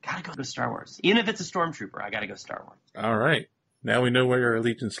yeah, gotta go to Star Wars. Even if it's a stormtrooper, I gotta go Star Wars. All right. Now we know where your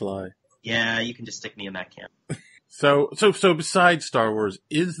allegiance lie. Yeah, you can just stick me in that camp. So besides Star Wars,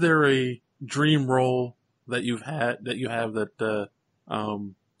 is there a dream role that you have that,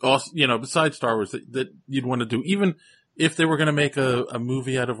 also, besides Star Wars that you'd want to do, even if they were going to make a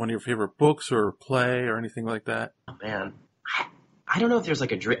movie out of one of your favorite books or play or anything like that? Oh man, I don't know if there's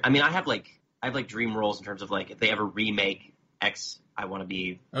like a dream. I mean, I have dream roles in terms of like if they ever remake X, I want to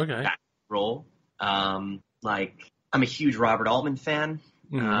be that role. Like I'm a huge Robert Altman fan.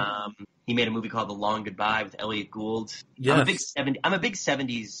 Mm-hmm. He made a movie called The Long Goodbye with Elliot Gould. Yes. I'm a big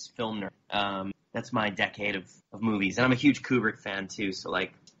 70s film nerd. That's my decade of movies, and I'm a huge Kubrick fan too. So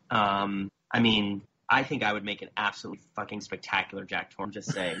like, I mean, I think I would make an absolutely fucking spectacular Jack Torrance.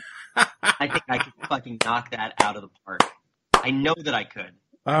 Just saying. I think I could fucking knock that out of the park. I know that I could.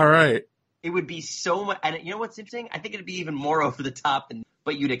 All right. It would be so much, and you know what's interesting? I think it'd be even more over the top,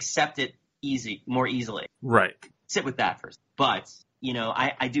 but you'd accept it more easily. Right. Sit with that first. But,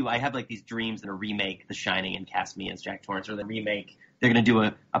 I have like these dreams that are remake The Shining and cast me as Jack Torrance, or the remake, they're going to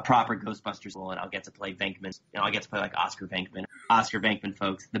do a proper Ghostbusters role, and I'll get to play Venkman. I'll get to play like Oscar Venkman. Oscar Venkman,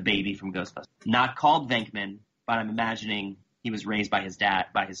 folks, the baby from Ghostbusters. Not called Venkman, but I'm imagining he was raised by his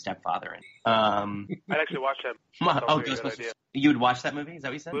stepfather. I'd actually watch that. Ghostbusters. You would watch that movie? Is that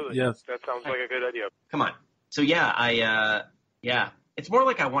what you said? Absolutely. Yes. That sounds like a good idea. Come on. So yeah, it's more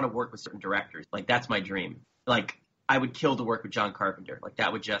like I want to work with certain directors. Like that's my dream. Like I would kill to work with John Carpenter. Like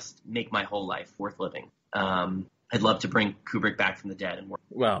that would just make my whole life worth living. I'd love to bring Kubrick back from the dead and work.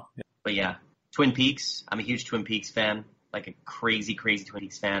 Wow. Yeah. But yeah, Twin Peaks. I'm a huge Twin Peaks fan. Like a crazy, crazy Twin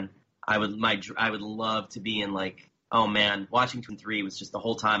Peaks fan. I would love to be in like, oh man, watching Twin 3 was just the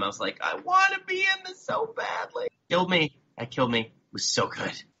whole time I was like, I want to be in this so badly. That killed me. It was so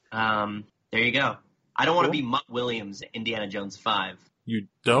good. There you go. I don't want to be Mutt Williams in Indiana Jones 5. You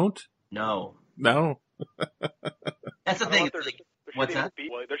don't? No. That's the thing. What's that?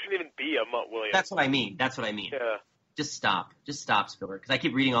 There shouldn't even be a Mutt Williams. That's what I mean. Yeah. Just stop, Spielberg. Because I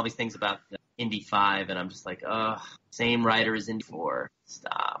keep reading all these things about Indy 5, and I'm just like, ugh, same writer as Indy 4.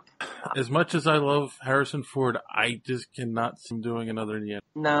 Stop. As much as I love Harrison Ford, I just cannot see him doing another Indiana.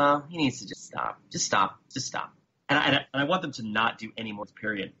 No, he needs to just stop. Just stop. And I want them to not do any more,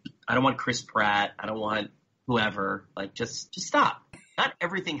 period. I don't want Chris Pratt. I don't want whoever. Like, just stop. Not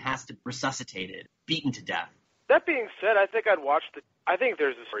everything has to be resuscitated, beaten to death. That being said, I think I'd watch I think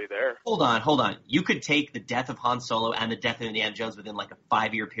there's a story there. Hold on. You could take the death of Han Solo and the death of Indiana Jones within like a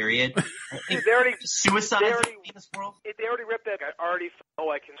 5-year period. Dude, they already suicide in this world. They already ripped that. I already know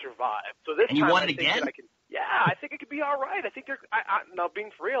I can survive. So this and you time want I it think again? that I can. Yeah, I think it could be all right. I think now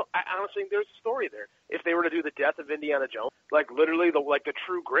being for real, I honestly think there's a story there. If they were to do the death of Indiana Jones, like literally the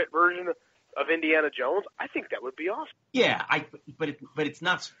True Grit version of Indiana Jones, I think that would be awesome. Yeah, but it's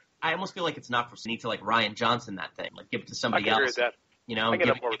not. I almost feel like it's not for need to like Ryan Johnson that thing. Like give it to somebody else. I can agree with that. I get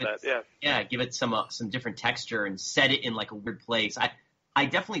on board with that. Yeah. Yeah, give it some different texture and set it in like a weird place. I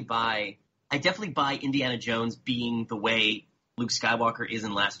definitely buy Indiana Jones being the way Luke Skywalker is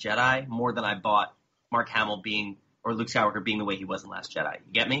in Last Jedi more than I bought Mark Hamill or Luke Skywalker being the way he was in Last Jedi.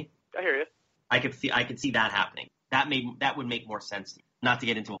 You get me? I hear you. I could see that happening. That would make more sense to me. Not to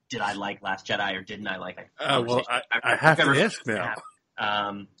get into did I like Last Jedi or didn't I like it? Well, I have to ask now.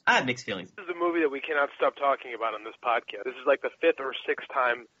 I had mixed feelings. This is a movie that we cannot stop talking about on this podcast. This is like the 5th or 6th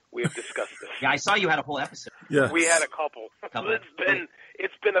time we have discussed this. Yeah, I saw you had a whole episode. Yeah, we had a couple.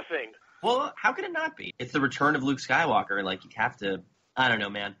 It's been a thing. Well, how can it not be? It's the return of Luke Skywalker. Like you have to. I don't know,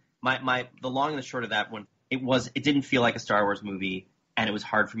 man. The long and the short of that one, it didn't feel like a Star Wars movie, and it was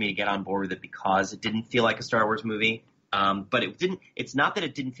hard for me to get on board with it because it didn't feel like a Star Wars movie. But it didn't. It's not that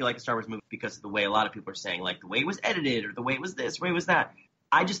it didn't feel like a Star Wars movie because of the way a lot of people are saying, like the way it was edited or the way it was this, the way it was that.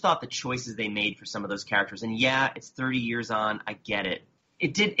 I just thought the choices they made for some of those characters, and yeah, it's 30 years on. I get it.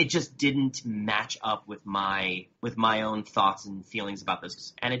 It just didn't match up with my own thoughts and feelings about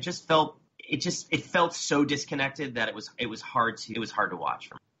this, and it felt so disconnected that it was hard to watch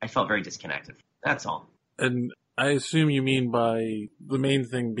for me. I felt very disconnected. That's all. And I assume you mean by the main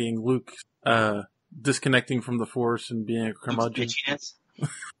thing being Luke disconnecting from the Force and being a curmudgeon. Bitchiness.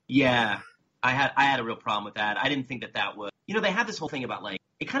 Yeah, I had a real problem with that. I didn't think that was. They had this whole thing about, like,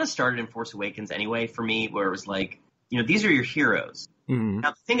 it kind of started in Force Awakens anyway for me, where it was like, these are your heroes. Mm-hmm.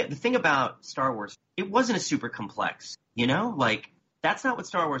 Now, the thing about Star Wars, it wasn't a super complex, like, that's not what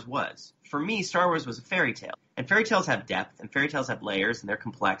Star Wars was. For me, Star Wars was a fairy tale. And fairy tales have depth, and fairy tales have layers, and they're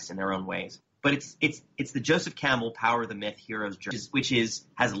complex in their own ways. But it's the Joseph Campbell Power of the Myth hero's journey, which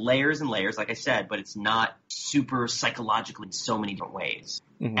has layers and layers, like I said, but it's not super psychological in so many different ways.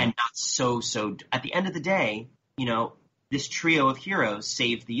 Mm-hmm. And not so at the end of the day, this trio of heroes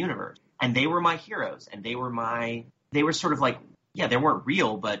saved the universe. And they were my heroes, and they were sort of like, yeah, they weren't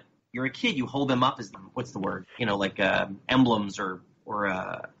real, but you're a kid, you hold them up as, what's the word? Like emblems or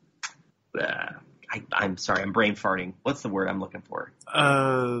I'm sorry, I'm brain farting. What's the word I'm looking for?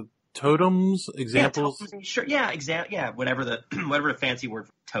 Totems, examples. Yeah, totems, sure. Yeah, whatever the fancy word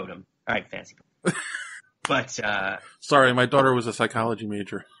for totem. All right, fancy. But sorry, my daughter was a psychology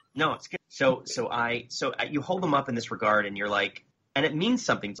major. No, it's good. So you hold them up in this regard, and you're like, and it means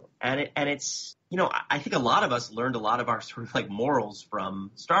something to them. And it's I think a lot of us learned a lot of our sort of like morals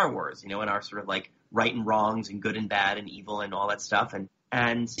from Star Wars, and our sort of like right and wrongs and good and bad and evil and all that stuff.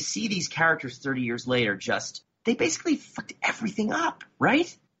 And to see these characters 30 years later, they basically fucked everything up,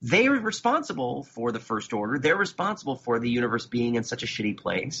 right? They were responsible for the First Order. They're responsible for the universe being in such a shitty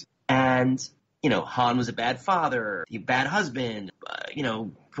place. And, Han was a bad father, a bad husband,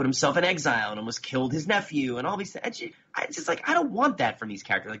 put himself in exile and almost killed his nephew and all these things. It's just like, I don't want that from these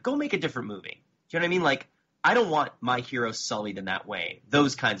characters. Like, go make a different movie. Do you know what I mean? Like, I don't want my hero sullied in that way.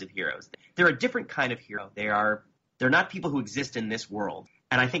 Those kinds of heroes. They're a different kind of hero. They're not people who exist in this world.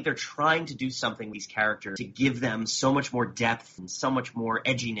 And I think they're trying to do something with these characters to give them so much more depth and so much more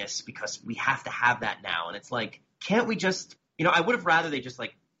edginess, because we have to have that now. And it's like, can't we just, I would have rather they just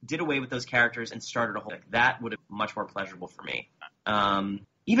like did away with those characters and started a whole, like, that would have been much more pleasurable for me.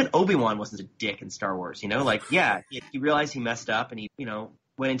 Even Obi-Wan wasn't a dick in Star Wars, like, yeah, he realized he messed up and he,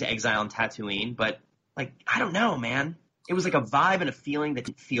 went into exile on Tatooine, but like, I don't know, man. It was like a vibe and a feeling that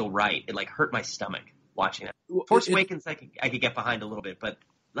didn't feel right. It like hurt my stomach watching that. Force Awakens I could get behind a little bit, but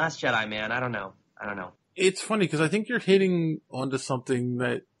Last Jedi, man, I don't know. It's funny because I think you're hitting onto something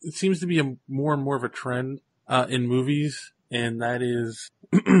that it seems to be more and more of a trend in movies, and that is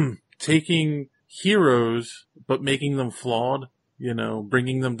taking heroes but making them flawed,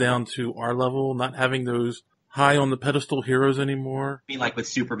 bringing them down to our level, not having those high on the pedestal heroes anymore. I mean, like with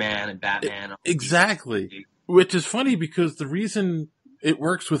Superman and Batman. Exactly. Which is funny because the reason it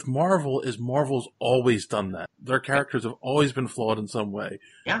works with Marvel is Marvel's always done that. Their characters have always been flawed in some way.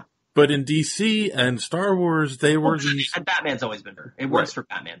 Yeah. But in DC and Star Wars, they were these... And Batman's always been better. It works for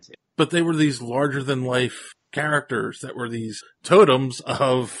Batman, too. But they were these larger-than-life characters that were these totems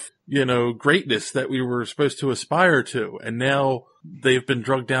of, greatness that we were supposed to aspire to. And now they've been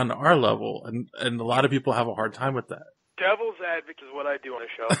drugged down to our level. And a lot of people have a hard time with that. Devil's advocate is what I do on the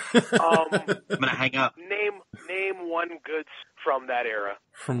show. I'm going to hang up. Name one good from that era.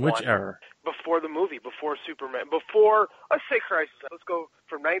 From which era? Before the movie, before Superman, before, let's say Crisis. Let's go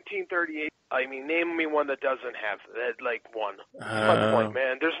from 1938. I mean, name me one that doesn't have that, like, one. That's my point,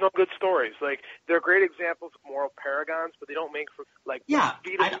 man. There's no good stories. Like, they're great examples of moral paragons, but they don't make for, like,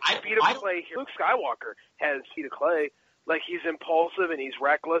 Speed of Clay here. Luke Skywalker has Speed of Clay. Like, he's impulsive and he's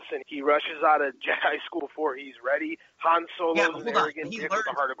reckless and he rushes out of Jedi school before he's ready. Han Solo's an arrogant dick with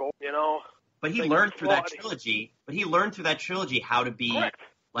a heart of gold, But he learned through that trilogy. How to be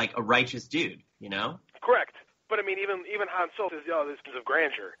like a righteous dude, Correct. But I mean, even Han Solo says, this is of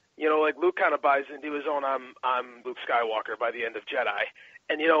grandeur. Like Luke kind of buys into his own. I'm Luke Skywalker by the end of Jedi,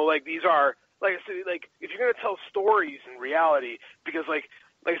 and like these are like I said, like if you're gonna tell stories in reality, because like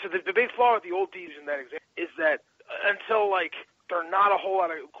I said, the big flaw with the old D's in that example is that until like they're not a whole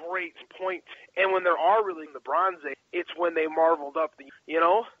lot of great points, and when there are really in the Bronze Age, it's when they marveled up the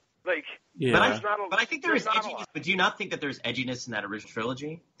Like, yeah. But I think there is edginess. But do you not think that there's edginess in that original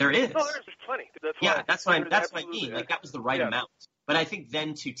trilogy? There is. No, there's plenty. That's what I mean. Like, that was the right amount. But I think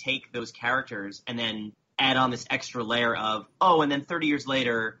then to take those characters and then add on this extra layer of, and then 30 years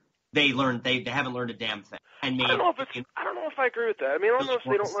later they haven't learned a damn thing. And I don't know if I agree with that. I mean, I don't know if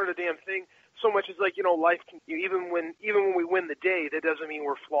they don't learn a damn thing so much as like, life can, even when we win the day, that doesn't mean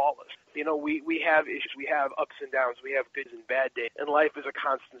we're flawless. We have issues, we have ups and downs, we have good and bad days, and life is a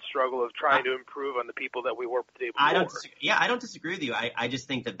constant struggle of trying to improve on the people that we were the day before. I don't disagree with you. I just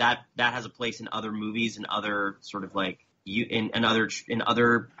think that has a place in other movies and other sort of like in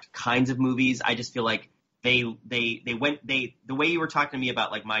other kinds of movies. I just feel like the way you were talking to me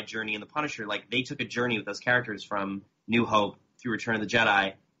about like my journey in The Punisher, like they took a journey with those characters from New Hope through Return of the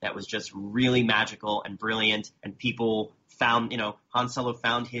Jedi, that was just really magical and brilliant, and people found, Han Solo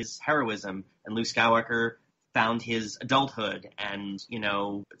found his heroism, and Luke Skywalker found his adulthood, and,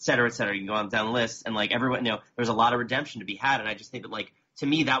 et cetera, et cetera. You can go on down the list, and, like, everyone, there's a lot of redemption to be had, and I just think that, like, to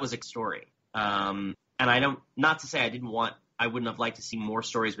me, that was a story. And not to say I wouldn't have liked to see more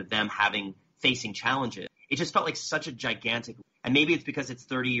stories with them facing challenges. It just felt like such a gigantic, and maybe it's because it's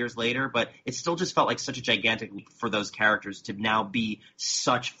 30 years later, but it still just felt like such a gigantic leap for those characters to now be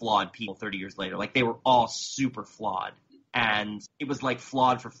such flawed people 30 years later. Like, they were all super flawed. And it was like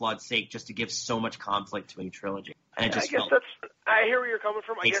flawed for flawed's sake, just to give so much conflict to a new trilogy. And it just I hear where you're coming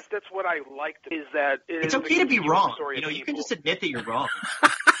from. I guess that's what I liked, is that it's okay to be wrong. You can just admit that you're wrong.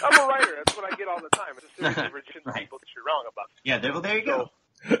 I'm a writer. That's what I get all the time. It's a series of rejections people that you're wrong about. Yeah, there you go.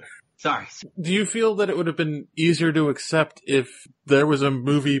 Sorry. Do you feel that it would have been easier to accept if there was a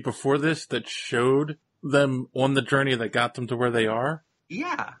movie before this that showed them on the journey that got them to where they are?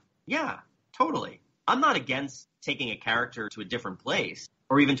 Yeah, totally. I'm not against taking a character to a different place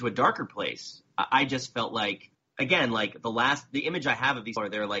or even to a darker place. I just felt like, again, like the image I have of these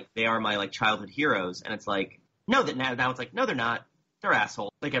they are my like childhood heroes, and it's like, no, that now it's like, no, they're not. They're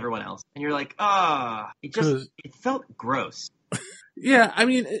assholes like everyone else. And you're like, it felt gross. Yeah, I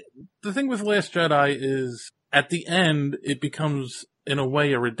mean, the thing with Last Jedi is at the end, it becomes in a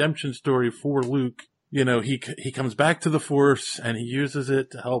way a redemption story for Luke. He comes back to the Force and he uses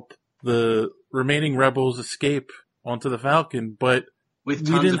it to help the remaining rebels escape onto the Falcon, but we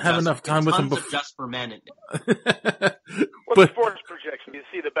didn't have enough time with him before. Just for men. The Force projection, you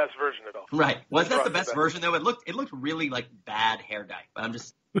see the best version of it all. Right. Was that the best version though? It looked really like bad hair dye, but I'm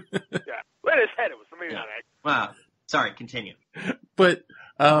just. Yeah. Well, his head, it was maybe not right. Wow. Sorry, continue. But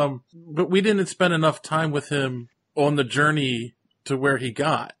we didn't spend enough time with him on the journey to where he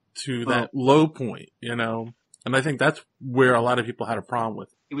got to that low point, and I think that's where a lot of people had a problem with.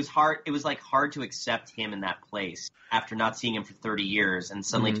 It was hard. It was hard to accept him in that place after not seeing him for 30 years, and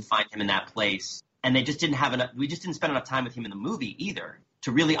suddenly to find him in that place. And they just didn't have enough. We just didn't spend enough time with him in the movie either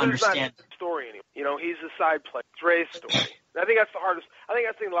to really understand the story anymore. He's a side play. It's Rey's story. I think that's the hardest. I think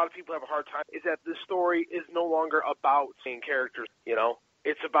that's the thing a lot of people have a hard time, is that the story is no longer about main characters.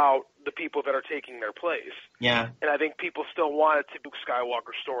 It's about the people that are taking their place. Yeah. And I think people still want it to be Luke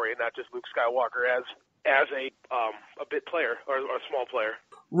Skywalker's story, and not just Luke Skywalker as a bit player or a small player.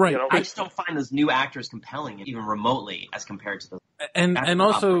 Right. I just don't find those new actors compelling, even remotely, as compared to those. And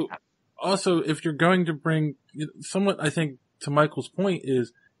also, if you're going to bring somewhat, I think, to Michael's point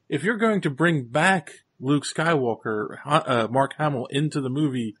is, if you're going to bring back Luke Skywalker, Mark Hamill into the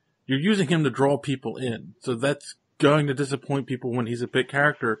movie, you're using him to draw people in. So that's going to disappoint people when he's a big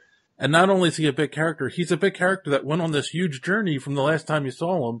character. And not only is he a big character, he's a big character that went on this huge journey from the last time you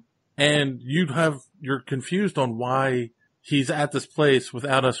saw him. And you're confused on why he's at this place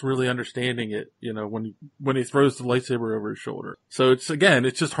without us really understanding it, when he throws the lightsaber over his shoulder. So it's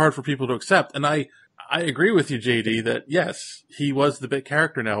just hard for people to accept. And I agree with you, JD, that yes, he was the big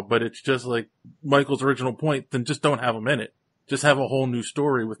character now, but it's just like Michael's original point, then just don't have him in it. Just have a whole new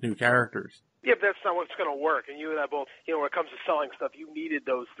story with new characters. Yeah, but that's not what's going to work. And you and I both, when it comes to selling stuff, you needed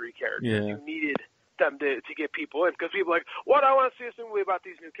those three characters. Yeah. You needed them to get people in, because people are like, what? I want to see a movie about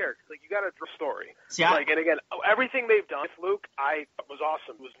these new characters. Like, you got to draw a story. Yeah. And again, everything they've done with Luke, was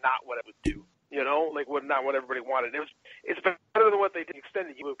awesome. It was not what it would do. Not what everybody wanted. It's better than what they did.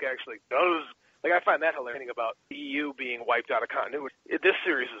 Extended Luke actually does. Like, I find that hilarious about the EU being wiped out of continuity. This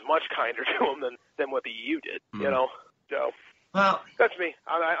series is much kinder to them than what the EU did. So. Well, that's me.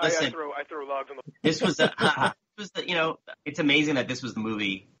 Listen, I throw logs on the. This was it's amazing that this was the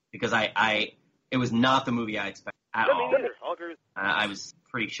movie, because it was not the movie I expected at all. Me neither. I'll agree with you. I was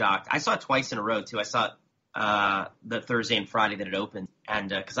pretty shocked. I saw it twice in a row too. I saw it the Thursday and Friday that it opened,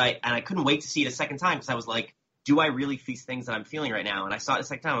 and I couldn't wait to see it a second time, because I was like, do I really feel these things that I'm feeling right now? And I saw it the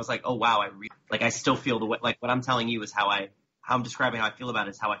second time. I was like, oh wow, I still feel the way. Like, what I'm telling you is how I'm describing how I feel about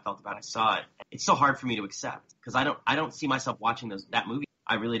it is how I felt about it. I saw it. It's so hard for me to accept, because I don't see myself watching that movie.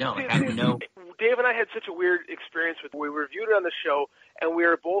 I really don't. Like, I don't know. Dave and I had such a weird experience with it. We reviewed it on the show, and we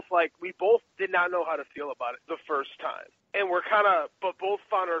both did not know how to feel about it the first time. And but both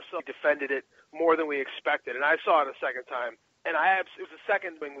found ourselves defended it more than we expected. And I saw it a second time, and it was the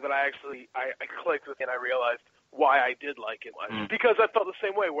second thing that I clicked with, and I realized why I did like it. Because I felt the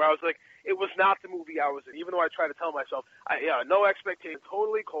same way, where I was like, it was not the movie I was in. Even though I tried to tell myself, no expectation,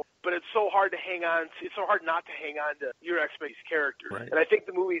 totally cold, but it's so hard to hang on to. It's so hard not to hang on to your expectation character. Right. And I think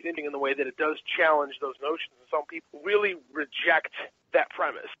the movie is interesting in the way that it does challenge those notions, and some people really reject that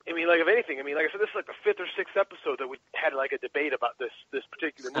premise. I mean, like, if anything, like I said, this is like the 5th or 6th episode that we had like a debate about this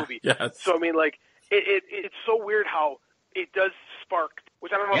particular movie. Yes. So I mean, like, it's so weird how it does spark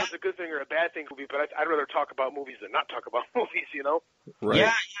Which I don't know if it's a good thing or a bad thing, but I'd rather talk about movies than not talk about movies, you know? Right.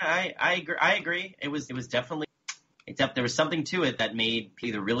 Yeah, I agree. It was definitely, there was something to it that made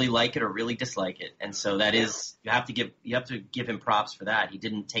either really like it or really dislike it. And so that is, you have to give him props for that. He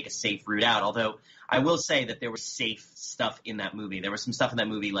didn't take a safe route out, although I will say that there was safe stuff in that movie. There was some stuff in that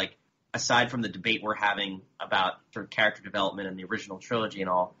movie, like, aside from the debate we're having about sort of character development in the original trilogy and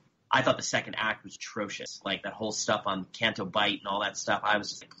all, I thought the second act was atrocious. Like, that whole stuff on Canto Bight and all that stuff, I was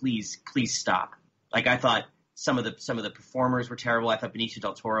just like, please stop. Like, I thought some of the performers were terrible. I thought Benicio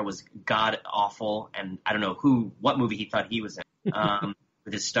del Toro was god awful, and I don't know what movie he thought he was in,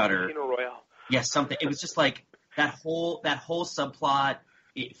 with his stutter. Casino Royale. Yeah, something. It was just like that whole subplot.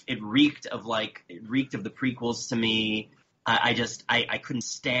 It reeked of the prequels to me. I couldn't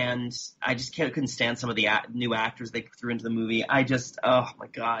stand. Couldn't stand some of the new actors they threw into the movie. Oh my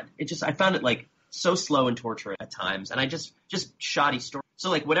god! I found it like so slow and torturous at times, and I just shoddy story. So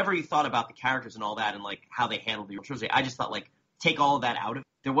like whatever you thought about the characters and all that, and like how they handled the trilogy, I just thought like take all of that out of it.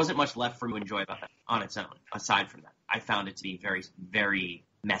 There wasn't much left for me to enjoy about that on its own. Aside from that, I found it to be very, very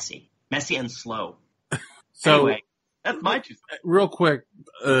messy and slow. So. Anyway, that's my two. Real quick,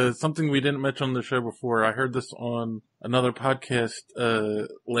 something we didn't mention on the show before. I heard this on another podcast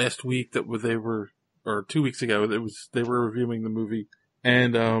last week or 2 weeks ago. They were reviewing the movie,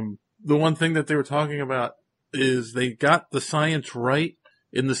 and the one thing that they were talking about is they got the science right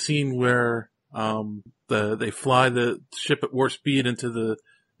in the scene where they fly the ship at warp speed into the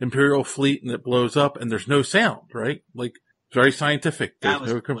Imperial fleet and it blows up and there's no sound, right? Like very scientific. That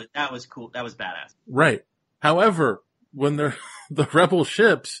was cool. That was badass. Right. However, when the rebel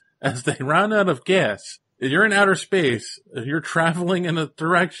ships, as they run out of gas, if you're in outer space, if you're traveling in a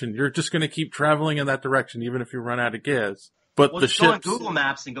direction, you're just going to keep traveling in that direction, even if you run out of gas. But the just ships, go on Google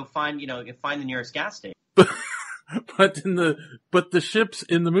Maps and go find the nearest gas station. But the ships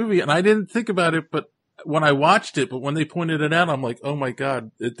in the movie, and I didn't think about it, but when I watched it, but when they pointed it out, I'm like, oh my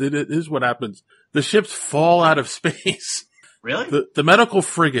god, it is what happens. The ships fall out of space. Really? The medical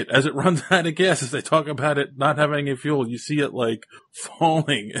frigate, as it runs out of gas, as they talk about it not having any fuel, you see it like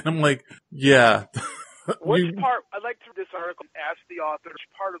falling, and I'm like, yeah. Which part, I'd like to this article ask the author, which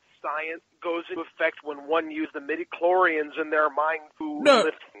part of science goes into effect when one used the midichlorians in their mind to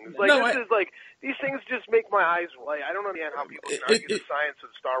lift things? Like, these things just make my eyes light. I don't understand how people can argue the science of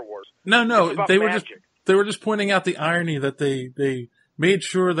Star Wars. No, they were just pointing out the irony that they made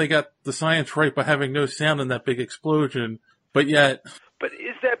sure they got the science right by having no sound in that big explosion, but yet... But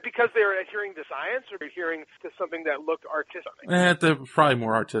is that because they're adhering to science or adhering to something that looked artistic? They're probably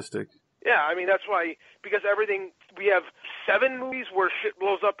more artistic. Yeah, I mean, that's why, because we have 7 movies where shit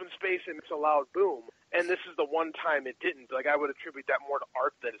blows up in space and it's a loud boom, and this is the one time it didn't. Like, I would attribute that more to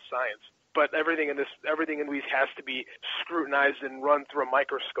art than to science. But everything in movies has to be scrutinized and run through a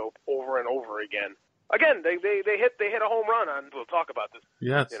microscope over and over again. Again, they hit a home run on, we'll talk about this.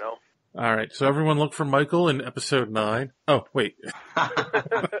 Yes. You know? All right, so everyone look for Michael in episode 9. Oh, wait.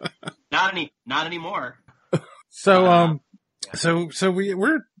 Not anymore. So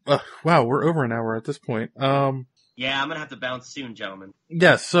we're we're over an hour at this point. Yeah, I'm gonna have to bounce soon, gentlemen.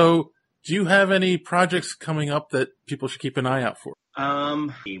 Yes. So, do you have any projects coming up that people should keep an eye out for?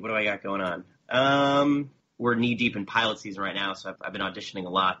 What do I got going on? We're knee deep in pilot season right now, so I've been auditioning a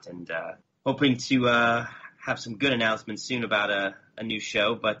lot and hoping to have some good announcements soon about a new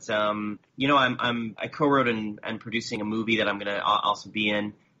show. But I co-wrote and producing a movie that I'm gonna also be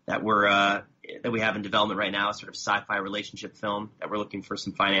in that we have in development right now, a sort of sci-fi relationship film that we're looking for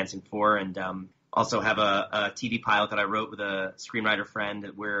some financing for, and also have a TV pilot that I wrote with a screenwriter friend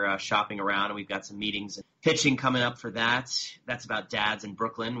that we're shopping around, and we've got some meetings and pitching coming up for that. That's about dads in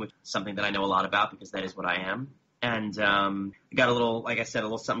Brooklyn, which is something that I know a lot about because that is what I am. And I got a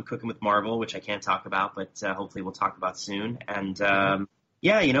little something cooking with Marvel, which I can't talk about, but hopefully we'll talk about soon. And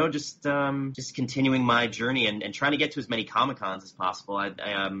just continuing my journey and trying to get to as many Comic-Cons as possible. I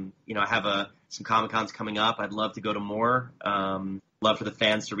have some Comic-Cons coming up. I'd love to go to more. Love for the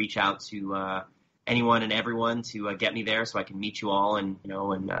fans to reach out to anyone and everyone to get me there so I can meet you all and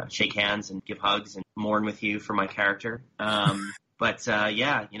shake hands and give hugs and mourn with you for my character. That's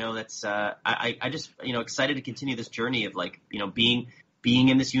I just excited to continue this journey of being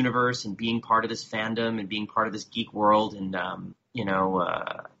in this universe and being part of this fandom and being part of this geek world and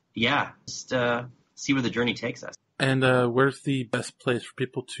see where the journey takes us. And where's the best place for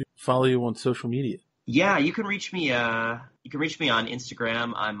people to follow you on social media? Yeah, you can reach me. You can reach me on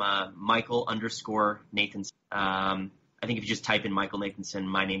Instagram. I'm Michael_Nathanson. I think if you just type in Michael Nathanson,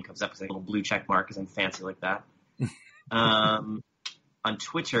 my name comes up as a little blue check mark because I'm fancy like that. On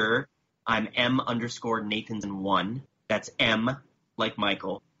Twitter, I'm M_Nathanson1. That's M like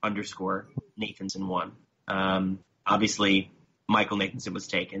Michael _Nathanson 1. Obviously, Michael Nathanson was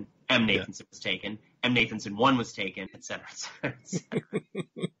taken. M. Nathanson was taken. M. Nathanson 1 was taken, et cetera, et cetera.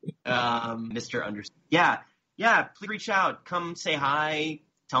 Mr. Yeah, please reach out. Come say hi.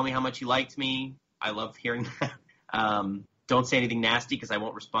 Tell me how much you liked me. I love hearing that. Don't say anything nasty because I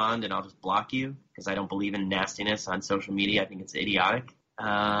won't respond and I'll just block you because I don't believe in nastiness on social media. I think it's idiotic.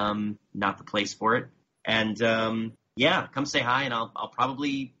 Not the place for it. And come say hi and I'll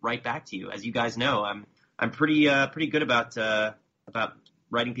probably write back to you. As you guys know, I'm pretty good about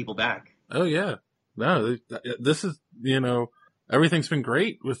writing people back. Oh yeah, no, this is everything's been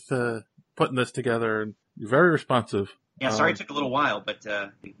great with putting this together, and you're very responsive. Yeah, sorry it took a little while, but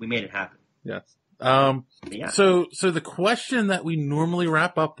we made it happen. Yes. Yeah. So the question that we normally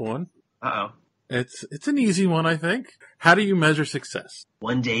wrap up on. It's an easy one, I think. How do you measure success?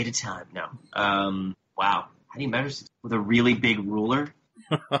 One day at a time. No. Wow. How do you measure success? With a really big ruler?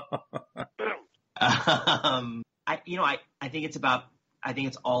 I think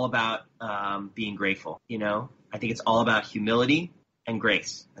it's all about being grateful. I think it's all about humility and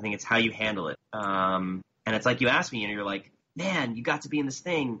grace. I think it's how you handle it. And it's like you asked me, and you're like, man, you got to be in this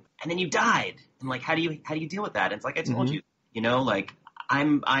thing, and then you died. And like, how do you deal with that? And it's like I told you,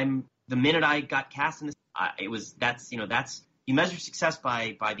 I'm the minute I got cast in this, you measure success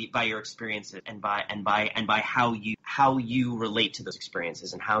by your experiences and by how you relate to those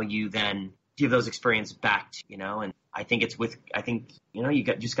experiences and how you then give those experiences back to, and I think you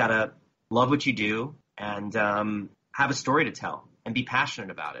just gotta love what you do and have a story to tell and be passionate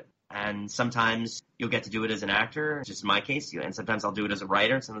about it. And sometimes you'll get to do it as an actor, just in my case, and sometimes I'll do it as a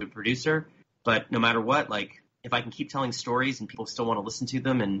writer, sometimes a producer. But no matter what, like, if I can keep telling stories and people still want to listen to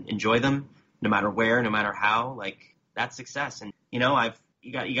them and enjoy them, no matter where, no matter how, like, that's success. And you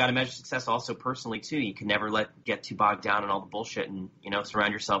got to measure success also personally too. You can never get too bogged down in all the bullshit, and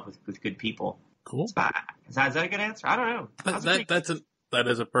surround yourself with good people. Cool. Is that a good answer? I don't know. That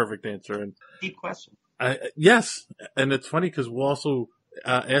is a perfect answer, and deep question. Yes, and it's funny because we'll also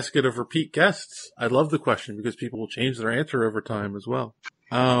ask it of repeat guests. I love the question because people will change their answer over time as well.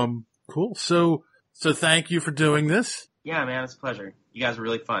 Cool. So thank you for doing this. Yeah, man, it's a pleasure. You guys were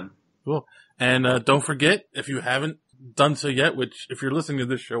really fun. Cool. And don't forget, if you haven't done so yet, which if you're listening to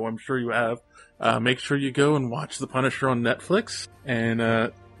this show, I'm sure you have, make sure you go and watch The Punisher on Netflix,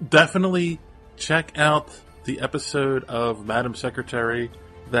 and definitely check out the episode of Madam Secretary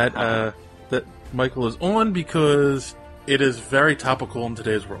that Michael is on, because it is very topical in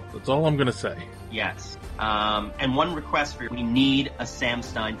today's world. That's all I'm going to say. Yes. And one request for you. We need a Sam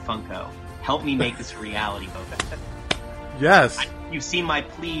Stein Funko. Help me make this a reality, Boba. Yes. You've seen my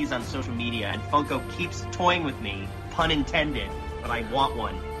pleas on social media, and Funko keeps toying with me, pun intended, but I want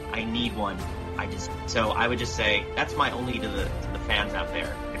one. I need one. So I would just say, that's my only to the fans out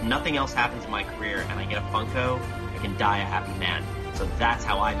there. If nothing else happens in my career and I get a Funko, I can die a happy man. So that's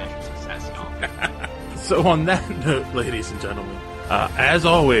how I measure success, y'all. So on that note, ladies and gentlemen, as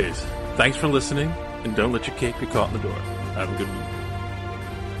always, thanks for listening, and don't let your cake be caught in the door. Have a good week.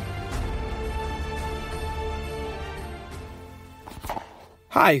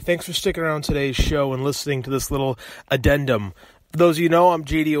 Hi, thanks for sticking around today's show and listening to this little addendum. For those of you who know, I'm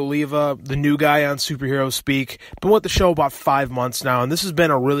JD Oliva, the new guy on Superhero Speak. Been with the show about 5 months now, and this has been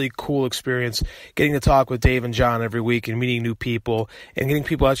a really cool experience, getting to talk with Dave and John every week and meeting new people and getting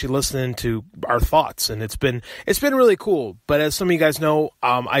people actually listening to our thoughts. And it's been really cool. But as some of you guys know,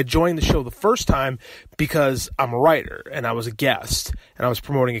 I joined the show the first time because I'm a writer and I was a guest and I was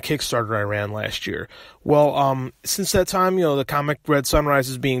promoting a Kickstarter I ran last year. Well, since that time, the comic Red Sunrise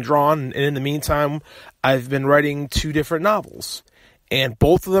is being drawn, and in the meantime, I've been writing 2 different novels, and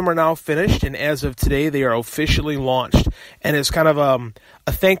both of them are now finished, and as of today, they are officially launched. And it's kind of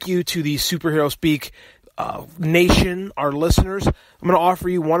a thank you to the Superhero Speak nation, our listeners. I'm going to offer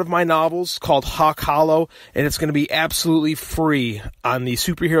you one of my novels called Hawk Hollow, and it's going to be absolutely free on the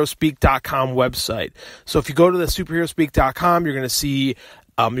superheroespeak.com website. So if you go to the superheroespeak.com, you're going to see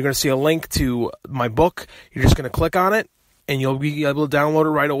a link to my book. You're just going to click on it, and you'll be able to download it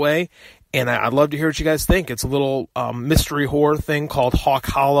right away. And I'd love to hear what you guys think. It's a little mystery horror thing called Hawk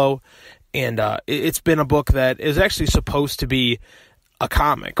Hollow, and it's been a book that is actually supposed to be a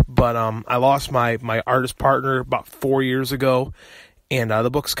comic, but I lost my artist partner about 4 years ago, and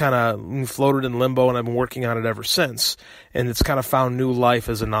the book's kind of floated in limbo, and I've been working on it ever since, and it's kind of found new life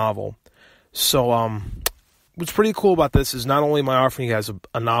as a novel. So what's pretty cool about this is not only am I offering you guys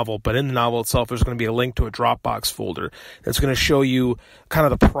a novel, but in the novel itself, there's going to be a link to a Dropbox folder that's going to show you kind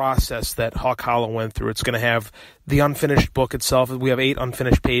of the process that Hawk Hollow went through. It's going to have the unfinished book itself. We have 8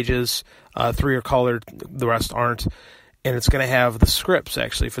 unfinished pages. 3 are colored, the rest aren't. and it's going to have the scripts,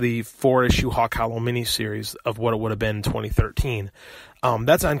 actually, for the 4-issue Hawk Hollow miniseries of what it would have been in 2013.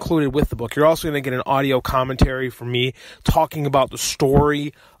 That's included with the book. You're also going to get an audio commentary from me talking about the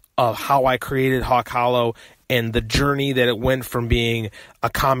story of how I created Hawk Hollow and the journey that it went from being a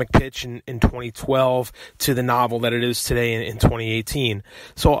comic pitch in 2012 to the novel that it is today in 2018.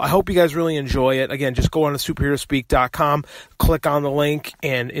 So I hope you guys really enjoy it. Again, just go on to superheroespeak.com, click on the link,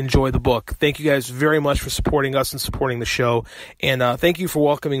 and enjoy the book. Thank you guys very much for supporting us and supporting the show. And thank you for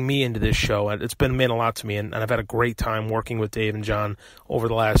welcoming me into this show. It's meant a lot to me, and I've had a great time working with Dave and John over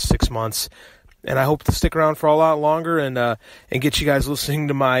the last 6 months. And I hope to stick around for a lot longer and get you guys listening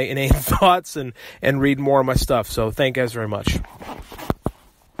to my inane thoughts and read more of my stuff. So thank you guys very much.